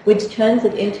 which turns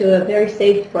it into a very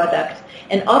safe product.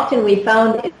 And often we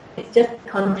found it's just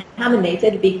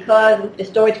contaminated because the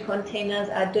storage containers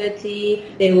are dirty,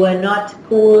 they were not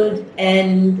cooled.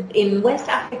 And in West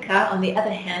Africa, on the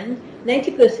other hand,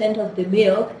 90% of the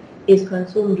milk is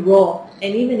consumed raw.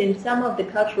 And even in some of the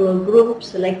cultural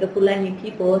groups, like the Fulani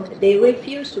people, they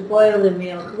refuse to boil the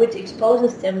milk, which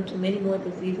exposes them to many more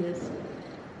diseases,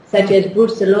 such as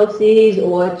brucellosis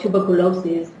or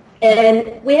tuberculosis.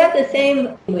 And we have the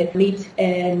same with meat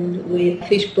and with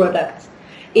fish products.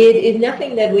 It is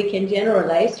nothing that we can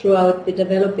generalize throughout the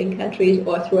developing countries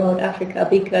or throughout Africa,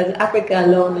 because Africa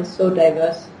alone is so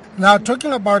diverse. Now,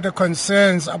 talking about the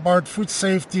concerns about food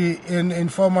safety in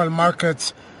informal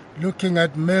markets, looking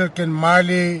at milk in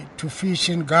Mali, to fish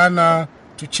in Ghana,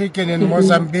 to chicken in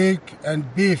Mozambique,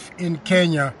 and beef in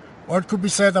Kenya, what could be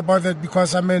said about that?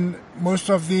 Because, most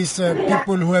of these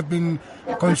people who have been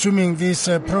consuming these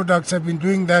products have been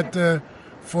doing that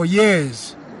for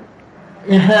years.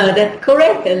 That's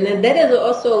correct, and that is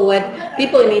also what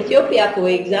people in Ethiopia, for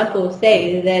example,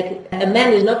 say, that a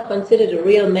man is not considered a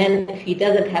real man if he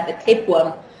doesn't have a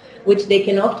tapeworm, which they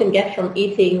can often get from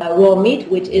eating raw meat,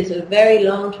 which is a very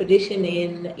long tradition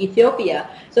in Ethiopia.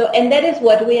 So, and that is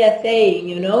what we are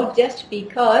saying, just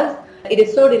because it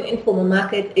is sold in informal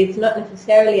market, it's not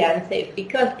necessarily unsafe,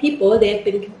 because people, they have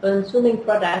been consuming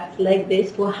products like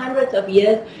this for hundreds of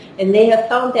years, and they have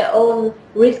found their own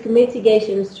risk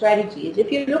mitigation strategies.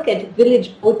 If you look at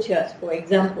village butchers, for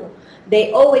example,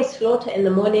 they always slaughter in the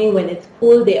morning when it's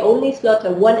cool. They only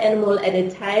slaughter one animal at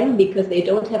a time because they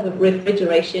don't have a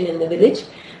refrigeration in the village.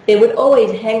 they would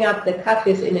always hang up the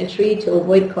carcass in a tree to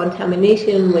avoid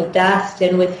contamination with dust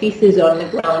and with feces on the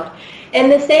ground.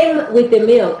 And the same with the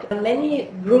milk. Many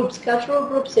groups, cultural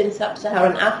groups in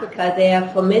sub-Saharan Africa, they are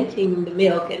fermenting the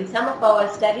milk. In some of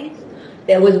our studies,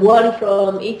 there was one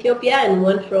from Ethiopia and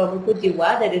one from Côte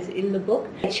d'Ivoire that is in the book.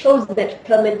 It shows that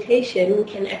fermentation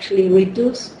can actually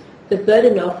reduce the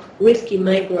burden of risky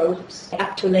microbes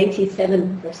up to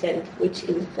 97%, which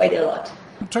is quite a lot.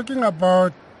 Talking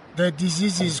about the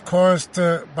diseases caused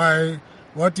by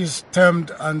what is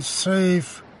termed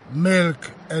unsafe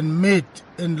milk and meat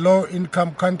in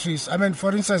low-income countries. I mean,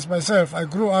 for instance, myself, I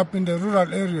grew up in the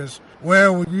rural areas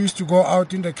where we used to go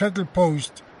out in the cattle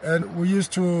post and we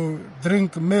used to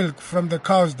drink milk from the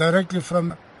cows directly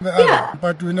from the other,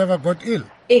 but we never got ill.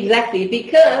 Exactly,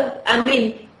 because, I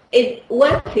mean, it's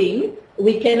one thing,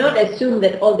 we cannot assume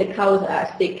that all the cows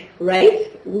are sick, right?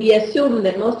 We assume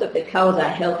that most of the cows are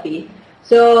healthy.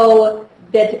 So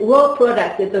that raw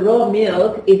product, that the raw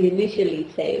milk is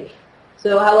initially safe.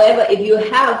 So, however, if you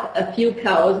have a few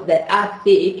cows that are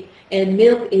sick and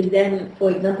milk is then,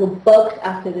 for example, bulked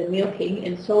after the milking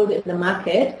and sold in the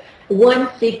market, one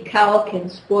sick cow can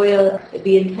spoil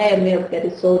the entire milk that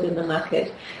is sold in the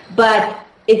market. But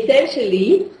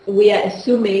essentially, we are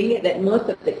assuming that most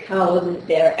of the cows,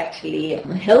 they're actually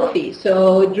healthy.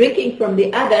 So drinking from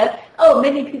the udder,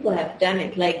 many people have done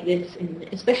it like this,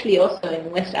 especially also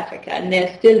in West Africa, and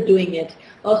they're still doing it,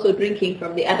 also drinking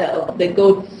from the udder of the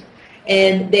goats.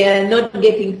 And they are not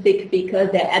getting sick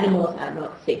because their animals are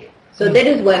not sick. So that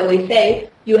is why we say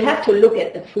you have to look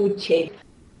at the food chain.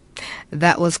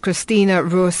 That was Christina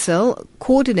Rossell,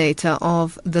 coordinator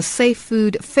of the Safe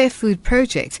Food, Fair Food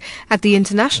project at the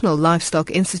International Livestock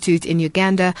Institute in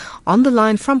Uganda, on the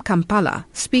line from Kampala,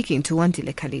 speaking to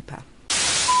Wandile Kalipa.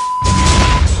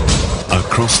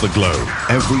 Across the globe,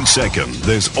 every second,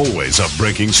 there's always a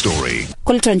breaking story.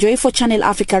 Colton Joy for Channel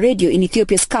Africa Radio in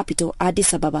Ethiopia's capital,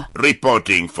 Addis Ababa.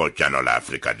 Reporting for Channel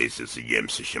Africa, this is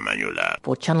James Shimanyula.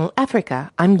 For Channel Africa,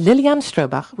 I'm Lilian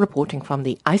Strobach, reporting from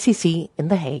the ICC in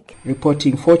The Hague.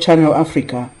 Reporting for Channel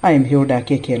Africa, I am Hilda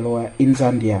Kekeloa in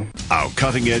Zambia. Our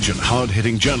cutting-edge and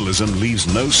hard-hitting journalism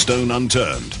leaves no stone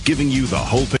unturned, giving you the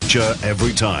whole picture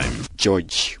every time.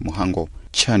 George Muhango,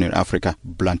 Channel Africa,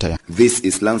 Blantyre. This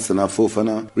is Lansana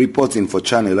Fofana reporting for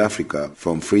Channel Africa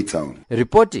from Freetown.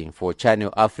 Reporting for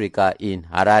Channel Africa in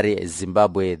Harare,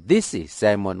 Zimbabwe, this is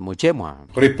Simon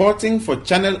Muchemwa. Reporting for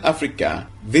Channel Africa,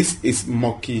 this is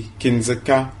Moki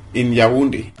Kinzeka in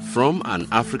Yaoundé. From an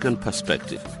African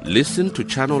perspective, listen to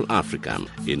Channel Africa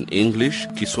in English,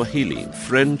 Kiswahili,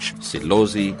 French,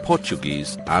 Silozi,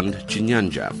 Portuguese, and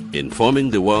Chinyanja, informing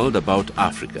the world about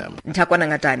Africa. Ntakwana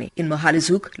Ngatani in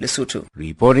Mohalizuk, Lesotho.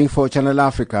 Reporting for Channel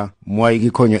Africa, Mwai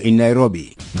Gikonyo in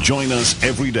Nairobi. Join us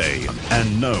every day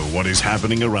and know what is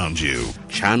happening around you.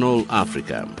 Channel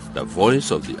Africa, the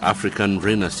voice of the African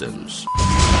Renaissance.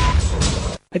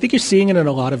 I think you're seeing it in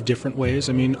a lot of different ways.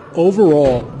 I mean,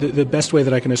 overall, the best way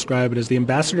that I can describe it is the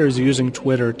ambassador is using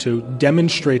Twitter to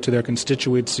demonstrate to their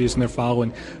constituencies and their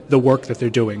following the work that they're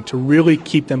doing, to really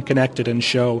keep them connected and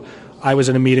show, I was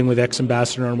in a meeting with X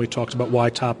ambassador and we talked about Y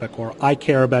topic, or I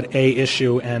care about A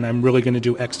issue and I'm really going to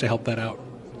do X to help that out.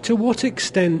 To what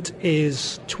extent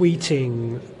is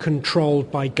tweeting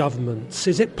controlled by governments?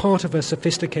 Is it part of a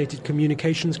sophisticated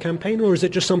communications campaign, or is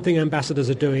it just something ambassadors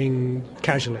are doing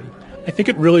casually? I think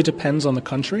it really depends on the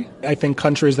country. I think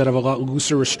countries that have a lot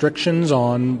looser restrictions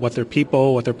on what their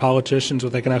people, what their politicians,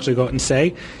 what they can actually go out and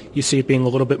say, you see it being a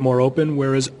little bit more open,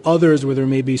 whereas others where there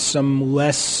may be some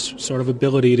less sort of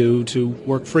ability to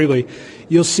work freely,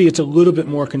 you'll see it's a little bit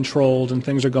more controlled and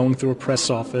things are going through a press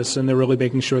office and they're really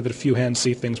making sure that a few hands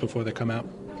see things before they come out.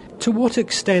 To what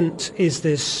extent is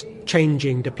this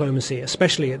changing diplomacy,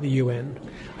 especially at the UN?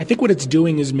 I think what it's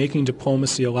doing is making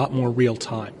diplomacy a lot more real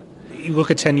time. You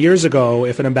look at 10 years ago,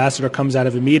 if an ambassador comes out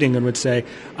of a meeting and would say,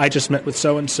 I just met with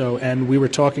so-and-so and we were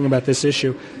talking about this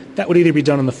issue, that would either be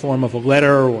done in the form of a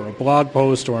letter or a blog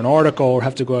post or an article or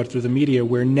have to go out through the media,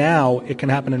 where now it can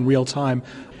happen in real time.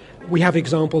 We have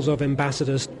examples of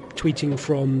ambassadors tweeting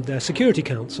from the Security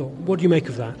Council. What do you make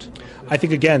of that? I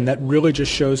think, again, that really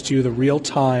just shows to you the real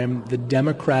time, the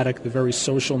democratic, the very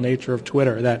social nature of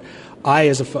Twitter, that I,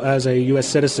 as a U.S.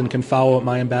 citizen, can follow what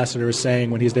my ambassador is saying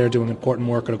when he's there doing important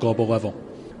work at a global level.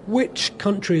 Which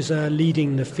countries are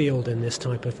leading the field in this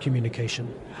type of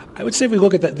communication? I would say if we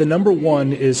look at that, the number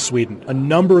one is Sweden. A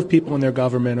number of people in their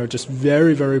government are just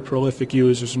very, very prolific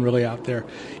users and really out there.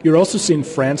 You're also seeing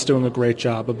France doing a great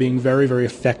job of being very, very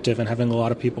effective and having a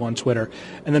lot of people on Twitter.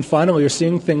 And then finally, you're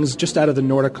seeing things just out of the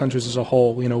Nordic countries as a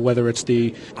whole, whether it's the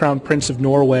Crown Prince of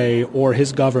Norway or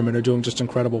his government are doing just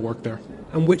incredible work there.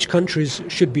 And which countries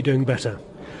should be doing better?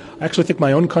 I actually think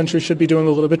my own country should be doing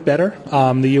a little bit better.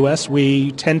 The U.S.,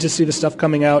 we tend to see the stuff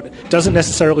coming out doesn't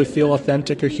necessarily feel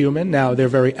authentic or human. Now, they're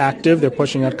very active, they're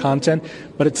pushing out content,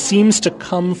 but it seems to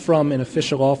come from an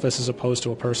official office as opposed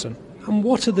to a person. And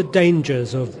what are the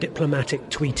dangers of diplomatic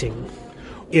tweeting?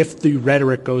 If the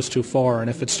rhetoric goes too far and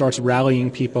if it starts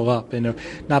rallying people up,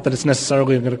 not that it's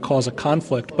necessarily going to cause a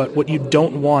conflict, but what you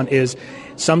don't want is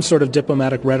some sort of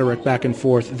diplomatic rhetoric back and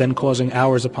forth, then causing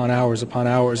hours upon hours upon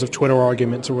hours of Twitter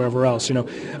arguments or whatever else.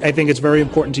 I think it's very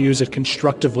important to use it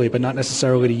constructively, but not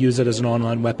necessarily to use it as an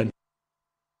online weapon.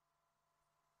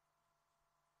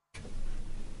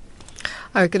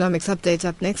 Our economics update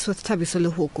up next with Thabiso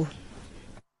Lehoku.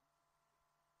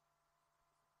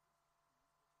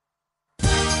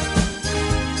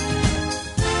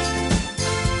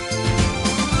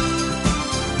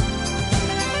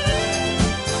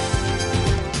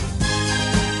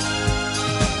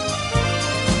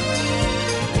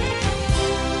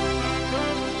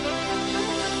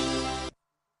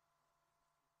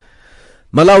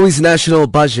 Malawi's national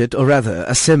budget, or rather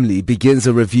assembly, begins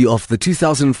a review of the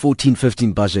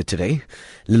 2014-15 budget today.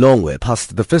 Lilongwe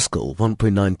passed the fiscal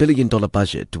 $1.9 billion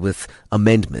budget with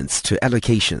amendments to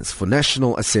allocations for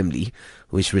National Assembly,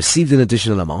 which received an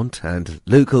additional amount, and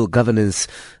Local Governance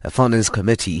Finance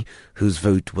Committee, whose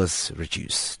vote was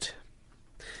reduced.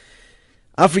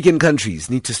 African countries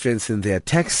need to strengthen their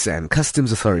tax and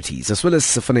customs authorities as well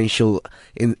as financial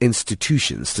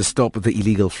institutions to stop the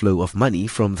illegal flow of money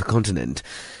from the continent.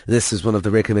 This is one of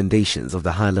the recommendations of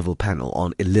the high-level panel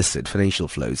on illicit financial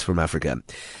flows from Africa.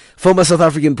 Former South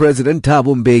African President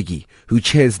Thabo Mbeki, who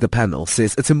chairs the panel,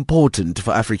 says it's important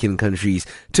for African countries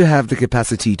to have the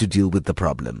capacity to deal with the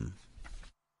problem.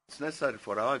 It's necessary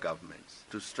for our governments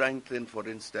to strengthen, for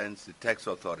instance, the tax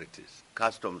authorities,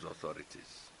 customs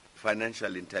authorities,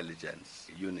 financial intelligence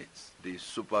units, the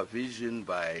supervision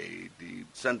by the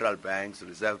central banks,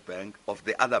 Reserve Bank, of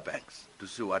the other banks to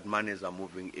see what monies are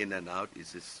moving in and out.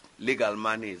 Is this legal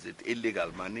money? Is it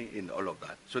illegal money? In all of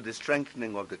that. So the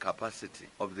strengthening of the capacity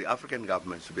of the African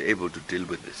governments to be able to deal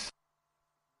with this.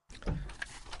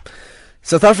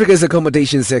 South Africa's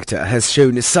accommodation sector has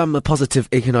shown some positive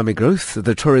economic growth.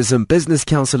 The Tourism Business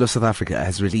Council of South Africa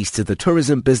has released the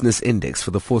Tourism Business Index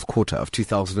for the fourth quarter of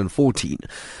 2014.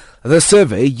 The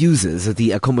survey uses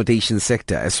the accommodation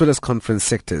sector as well as conference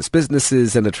sectors,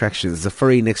 businesses and attractions,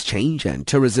 foreign exchange and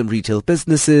tourism retail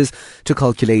businesses to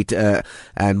calculate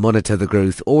and monitor the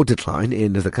growth or decline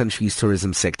in the country's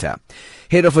tourism sector.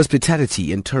 Head of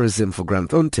Hospitality and Tourism for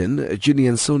Grant Thornton,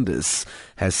 Julian Saunders,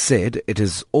 has said it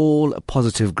is all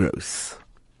positive growth.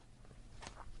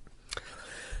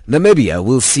 Namibia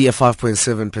will see a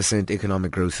 5.7%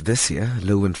 economic growth this year,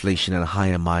 low inflation and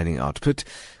higher mining output,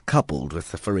 coupled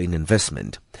with the foreign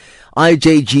investment.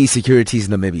 IJG Securities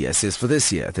Namibia says for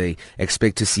this year they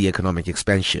expect to see economic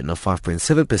expansion of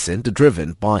 5.7%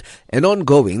 driven by an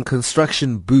ongoing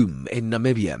construction boom in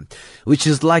Namibia, which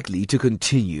is likely to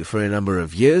continue for a number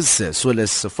of years, as well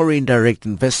as foreign direct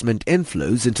investment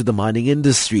inflows into the mining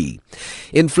industry.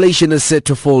 Inflation is set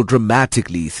to fall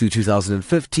dramatically through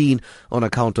 2015 on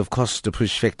account of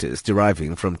cost-to-push factors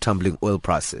deriving from tumbling oil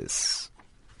prices.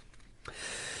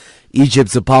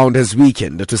 Egypt's pound has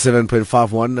weakened to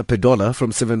 7.51 per dollar from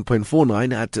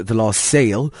 7.49 at the last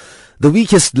sale, the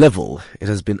weakest level it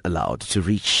has been allowed to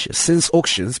reach since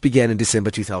auctions began in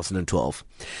December 2012.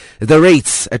 The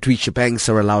rates at which banks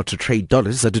are allowed to trade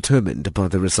dollars are determined by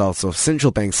the results of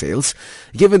central bank sales,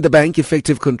 giving the bank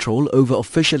effective control over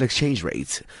official exchange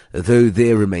rates, though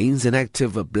there remains an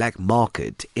active black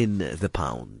market in the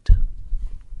pound.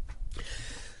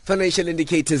 Financial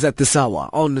indicators at this hour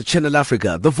on Channel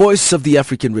Africa, the voice of the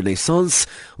African Renaissance.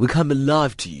 We're coming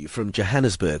live to you from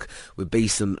Johannesburg. We're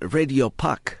based on Radio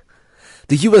Park.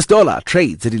 The US dollar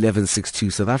trades at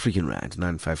 11.62 South African Rand,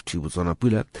 9.52 Botswana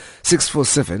Pula,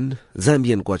 6.47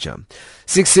 Zambian Kwacha,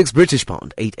 6.6 British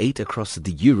Pound, 8.8 across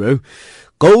the Euro.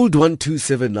 Gold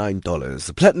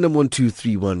 $1,279, platinum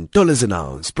 $1,231 an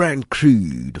ounce, Brent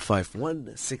crude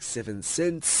 5.167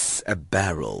 cents a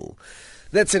barrel.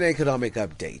 That's an economic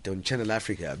update on Channel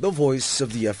Africa, the voice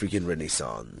of the African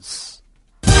Renaissance.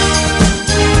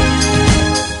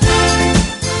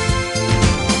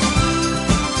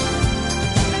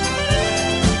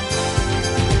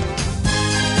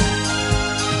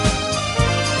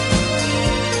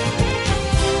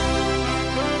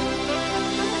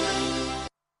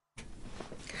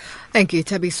 Thank you,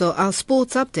 Thabiso. Our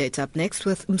sports update up next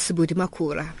with Msibudi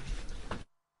Makura.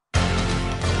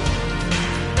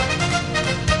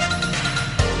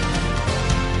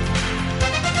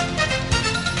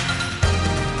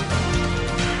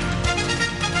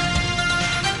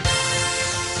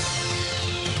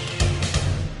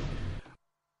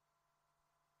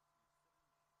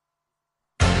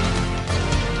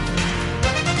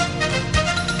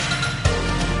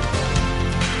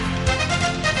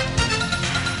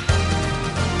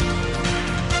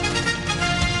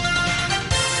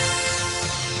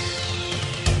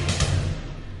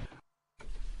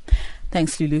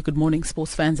 Thanks, Lulu. Good morning,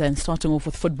 sports fans. And starting off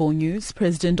with football news,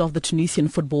 President of the Tunisian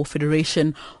Football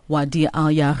Federation, Wadi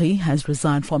Al-Yari, has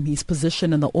resigned from his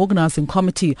position in the organising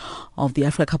committee of the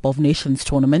Africa Cup of Nations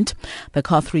tournament. The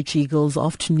Carthage Eagles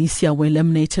of Tunisia were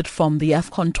eliminated from the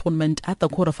AFCON tournament at the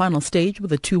quarter-final stage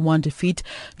with a 2-1 defeat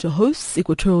to hosts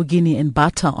Equatorial Guinea in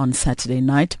Bata on Saturday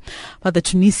night. But the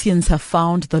Tunisians have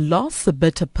found the loss a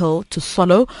bitter pill to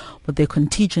swallow, with their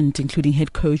contingent, including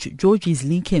head coach Georges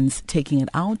Likens, taking it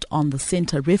out on the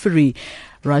centre referee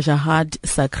Rajahad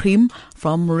Sakrim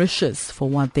from Mauritius for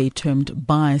what they termed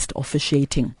biased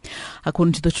officiating.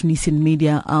 According to the Tunisian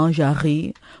media,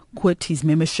 Al-Yari quit his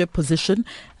membership position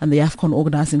and the AFCON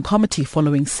organising committee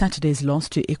following Saturday's loss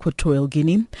to Equatorial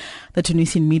Guinea. The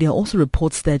Tunisian media also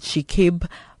reports that Shikib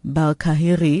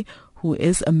Belkahiri, who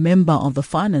is a member of the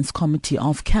finance committee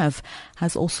of CAF,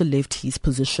 has also left his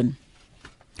position.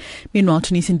 Meanwhile,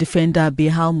 Tunisian defender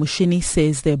Bihal Moucheni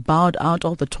says they bowed out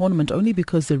of the tournament only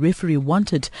because the referee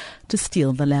wanted to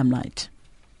steal the limelight.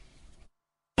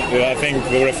 I think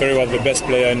the referee was the best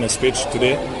player in the pitch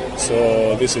today,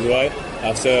 so this is why.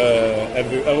 After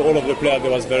all of the players, they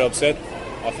was very upset.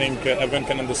 I think everyone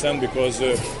can understand because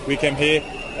we came here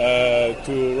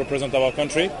to represent our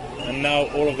country, and now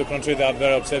all of the country they are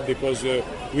very upset because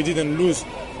we didn't lose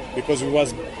because we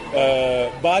was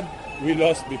bad. We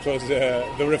lost because the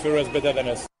referee was better than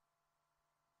us.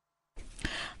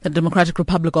 The Democratic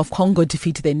Republic of Congo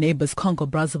defeated their neighbours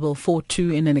Congo-Brazzaville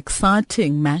 4-2 in an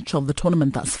exciting match of the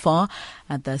tournament thus far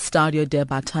at the Stadio de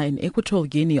Bata in Equatorial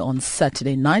Guinea on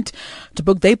Saturday night to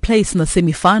book their place in the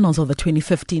semi-finals of the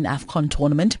 2015 AFCON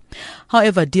tournament.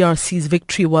 However, DRC's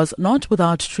victory was not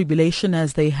without tribulation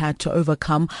as they had to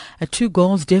overcome a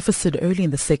 2-goals deficit early in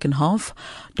the second half.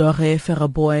 Dore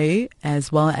Ferraboy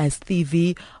as well as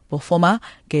Thivi Bofoma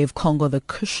gave Congo the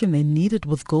cushion they needed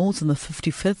with goals in the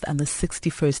 55th and the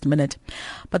 61st minute.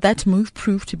 But that move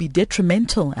proved to be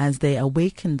detrimental as they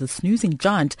awakened the snoozing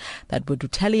giant that would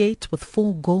retaliate with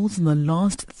 4 goals in the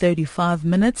last 35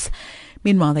 minutes.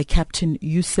 Meanwhile, their captain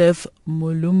Youssef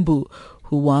Mulumbu,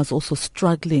 who was also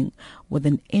struggling with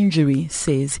an injury,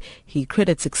 says he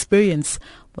credits experience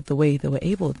with the way they were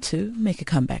able to make a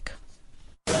comeback.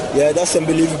 Yeah, that's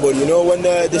unbelievable. You know, when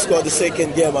they scored the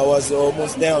second game, I was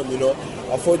almost down, you know.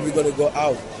 I thought we were going to go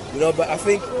out, you know, but I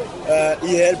think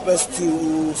he helped us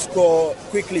to score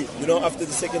quickly, you know, after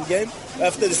the second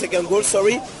goal,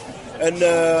 And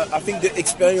I think the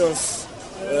experience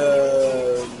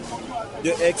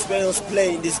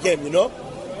play in this game, you know,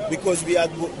 because we had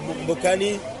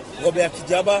Bokani, Robert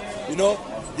Kijaba, you know,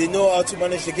 they know how to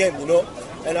manage the game, you know.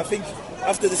 And I think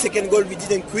after the second goal, we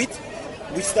didn't quit.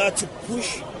 We start to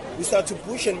push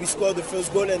and we scored the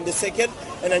first goal and the second.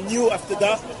 And I knew after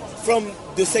that, from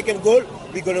the second goal,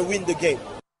 we're going to win the game.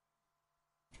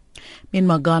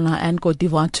 Meanwhile, Ghana and Cote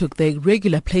d'Ivoire took their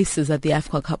regular places at the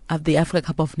Africa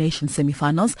Cup of Nations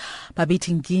semi-finals by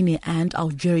beating Guinea and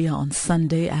Algeria on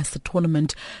Sunday as the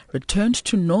tournament returned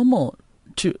to normal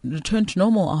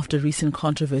after recent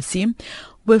controversy.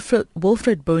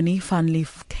 Wilfred Bony finally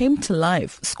came to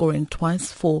life, scoring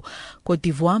twice for Cote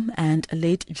d'Ivoire, and a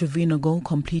late Jovino goal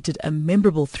completed a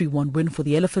memorable 3-1 win for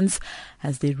the Elephants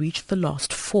as they reached the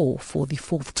last 4 for the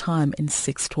 4th time in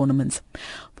 6 tournaments.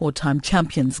 4-time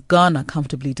champions Ghana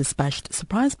comfortably dispatched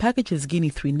surprise packages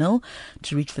Guinea 3-0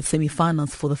 to reach the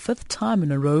semi-finals for the 5th time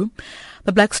in a row.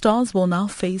 The Black Stars will now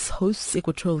face hosts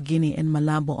Equatorial Guinea in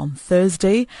Malabo on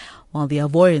Thursday, while the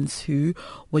Ivorians, who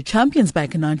were champions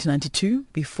back in 1992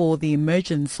 before the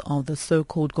emergence of the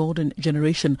so-called Golden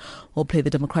Generation, will play the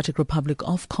Democratic Republic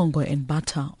of Congo in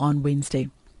Bata on Wednesday.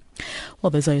 Well,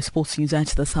 those are your sports news at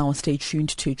this hour. Stay tuned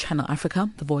to Channel Africa,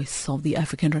 the voice of the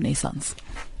African Renaissance.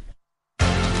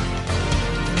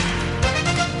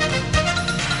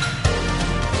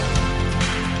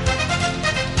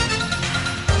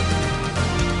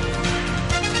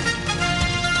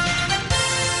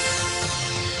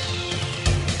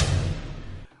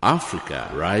 Africa,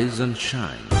 rise and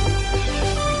shine.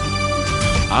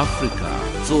 Africa,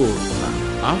 zorka.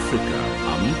 Africa,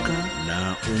 amka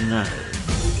na ung'are.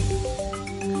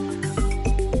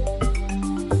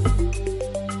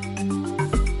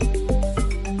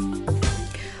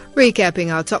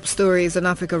 Recapping our top stories on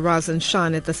Africa Rise and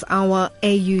Shine at this hour,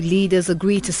 AU leaders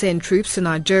agree to send troops to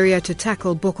Nigeria to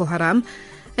tackle Boko Haram,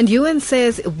 and UN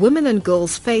says women and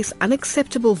girls face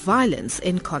unacceptable violence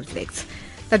in conflicts.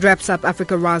 That wraps up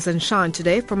Africa Rise and Shine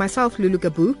today. For myself, Lulu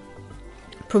Gabu,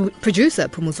 producer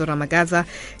Pumuzo Ramagaza,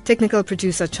 technical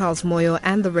producer Charles Moyo,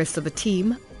 and the rest of the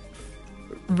team,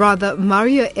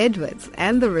 Mario Edwards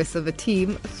and the rest of the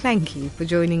team, thank you for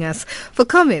joining us. For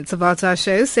comments about our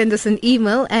show, send us an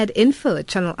email at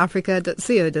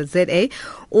info@channelafrica.co.za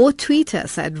or tweet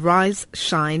us at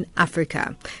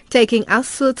RiseShineAfrica. Taking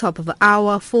us to the top of the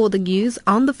hour for the news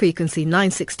on the frequency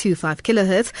 9625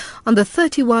 kHz on the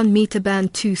 31 meter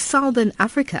band to Southern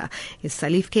Africa is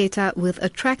Salif Keita with a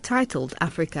track titled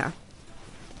Africa.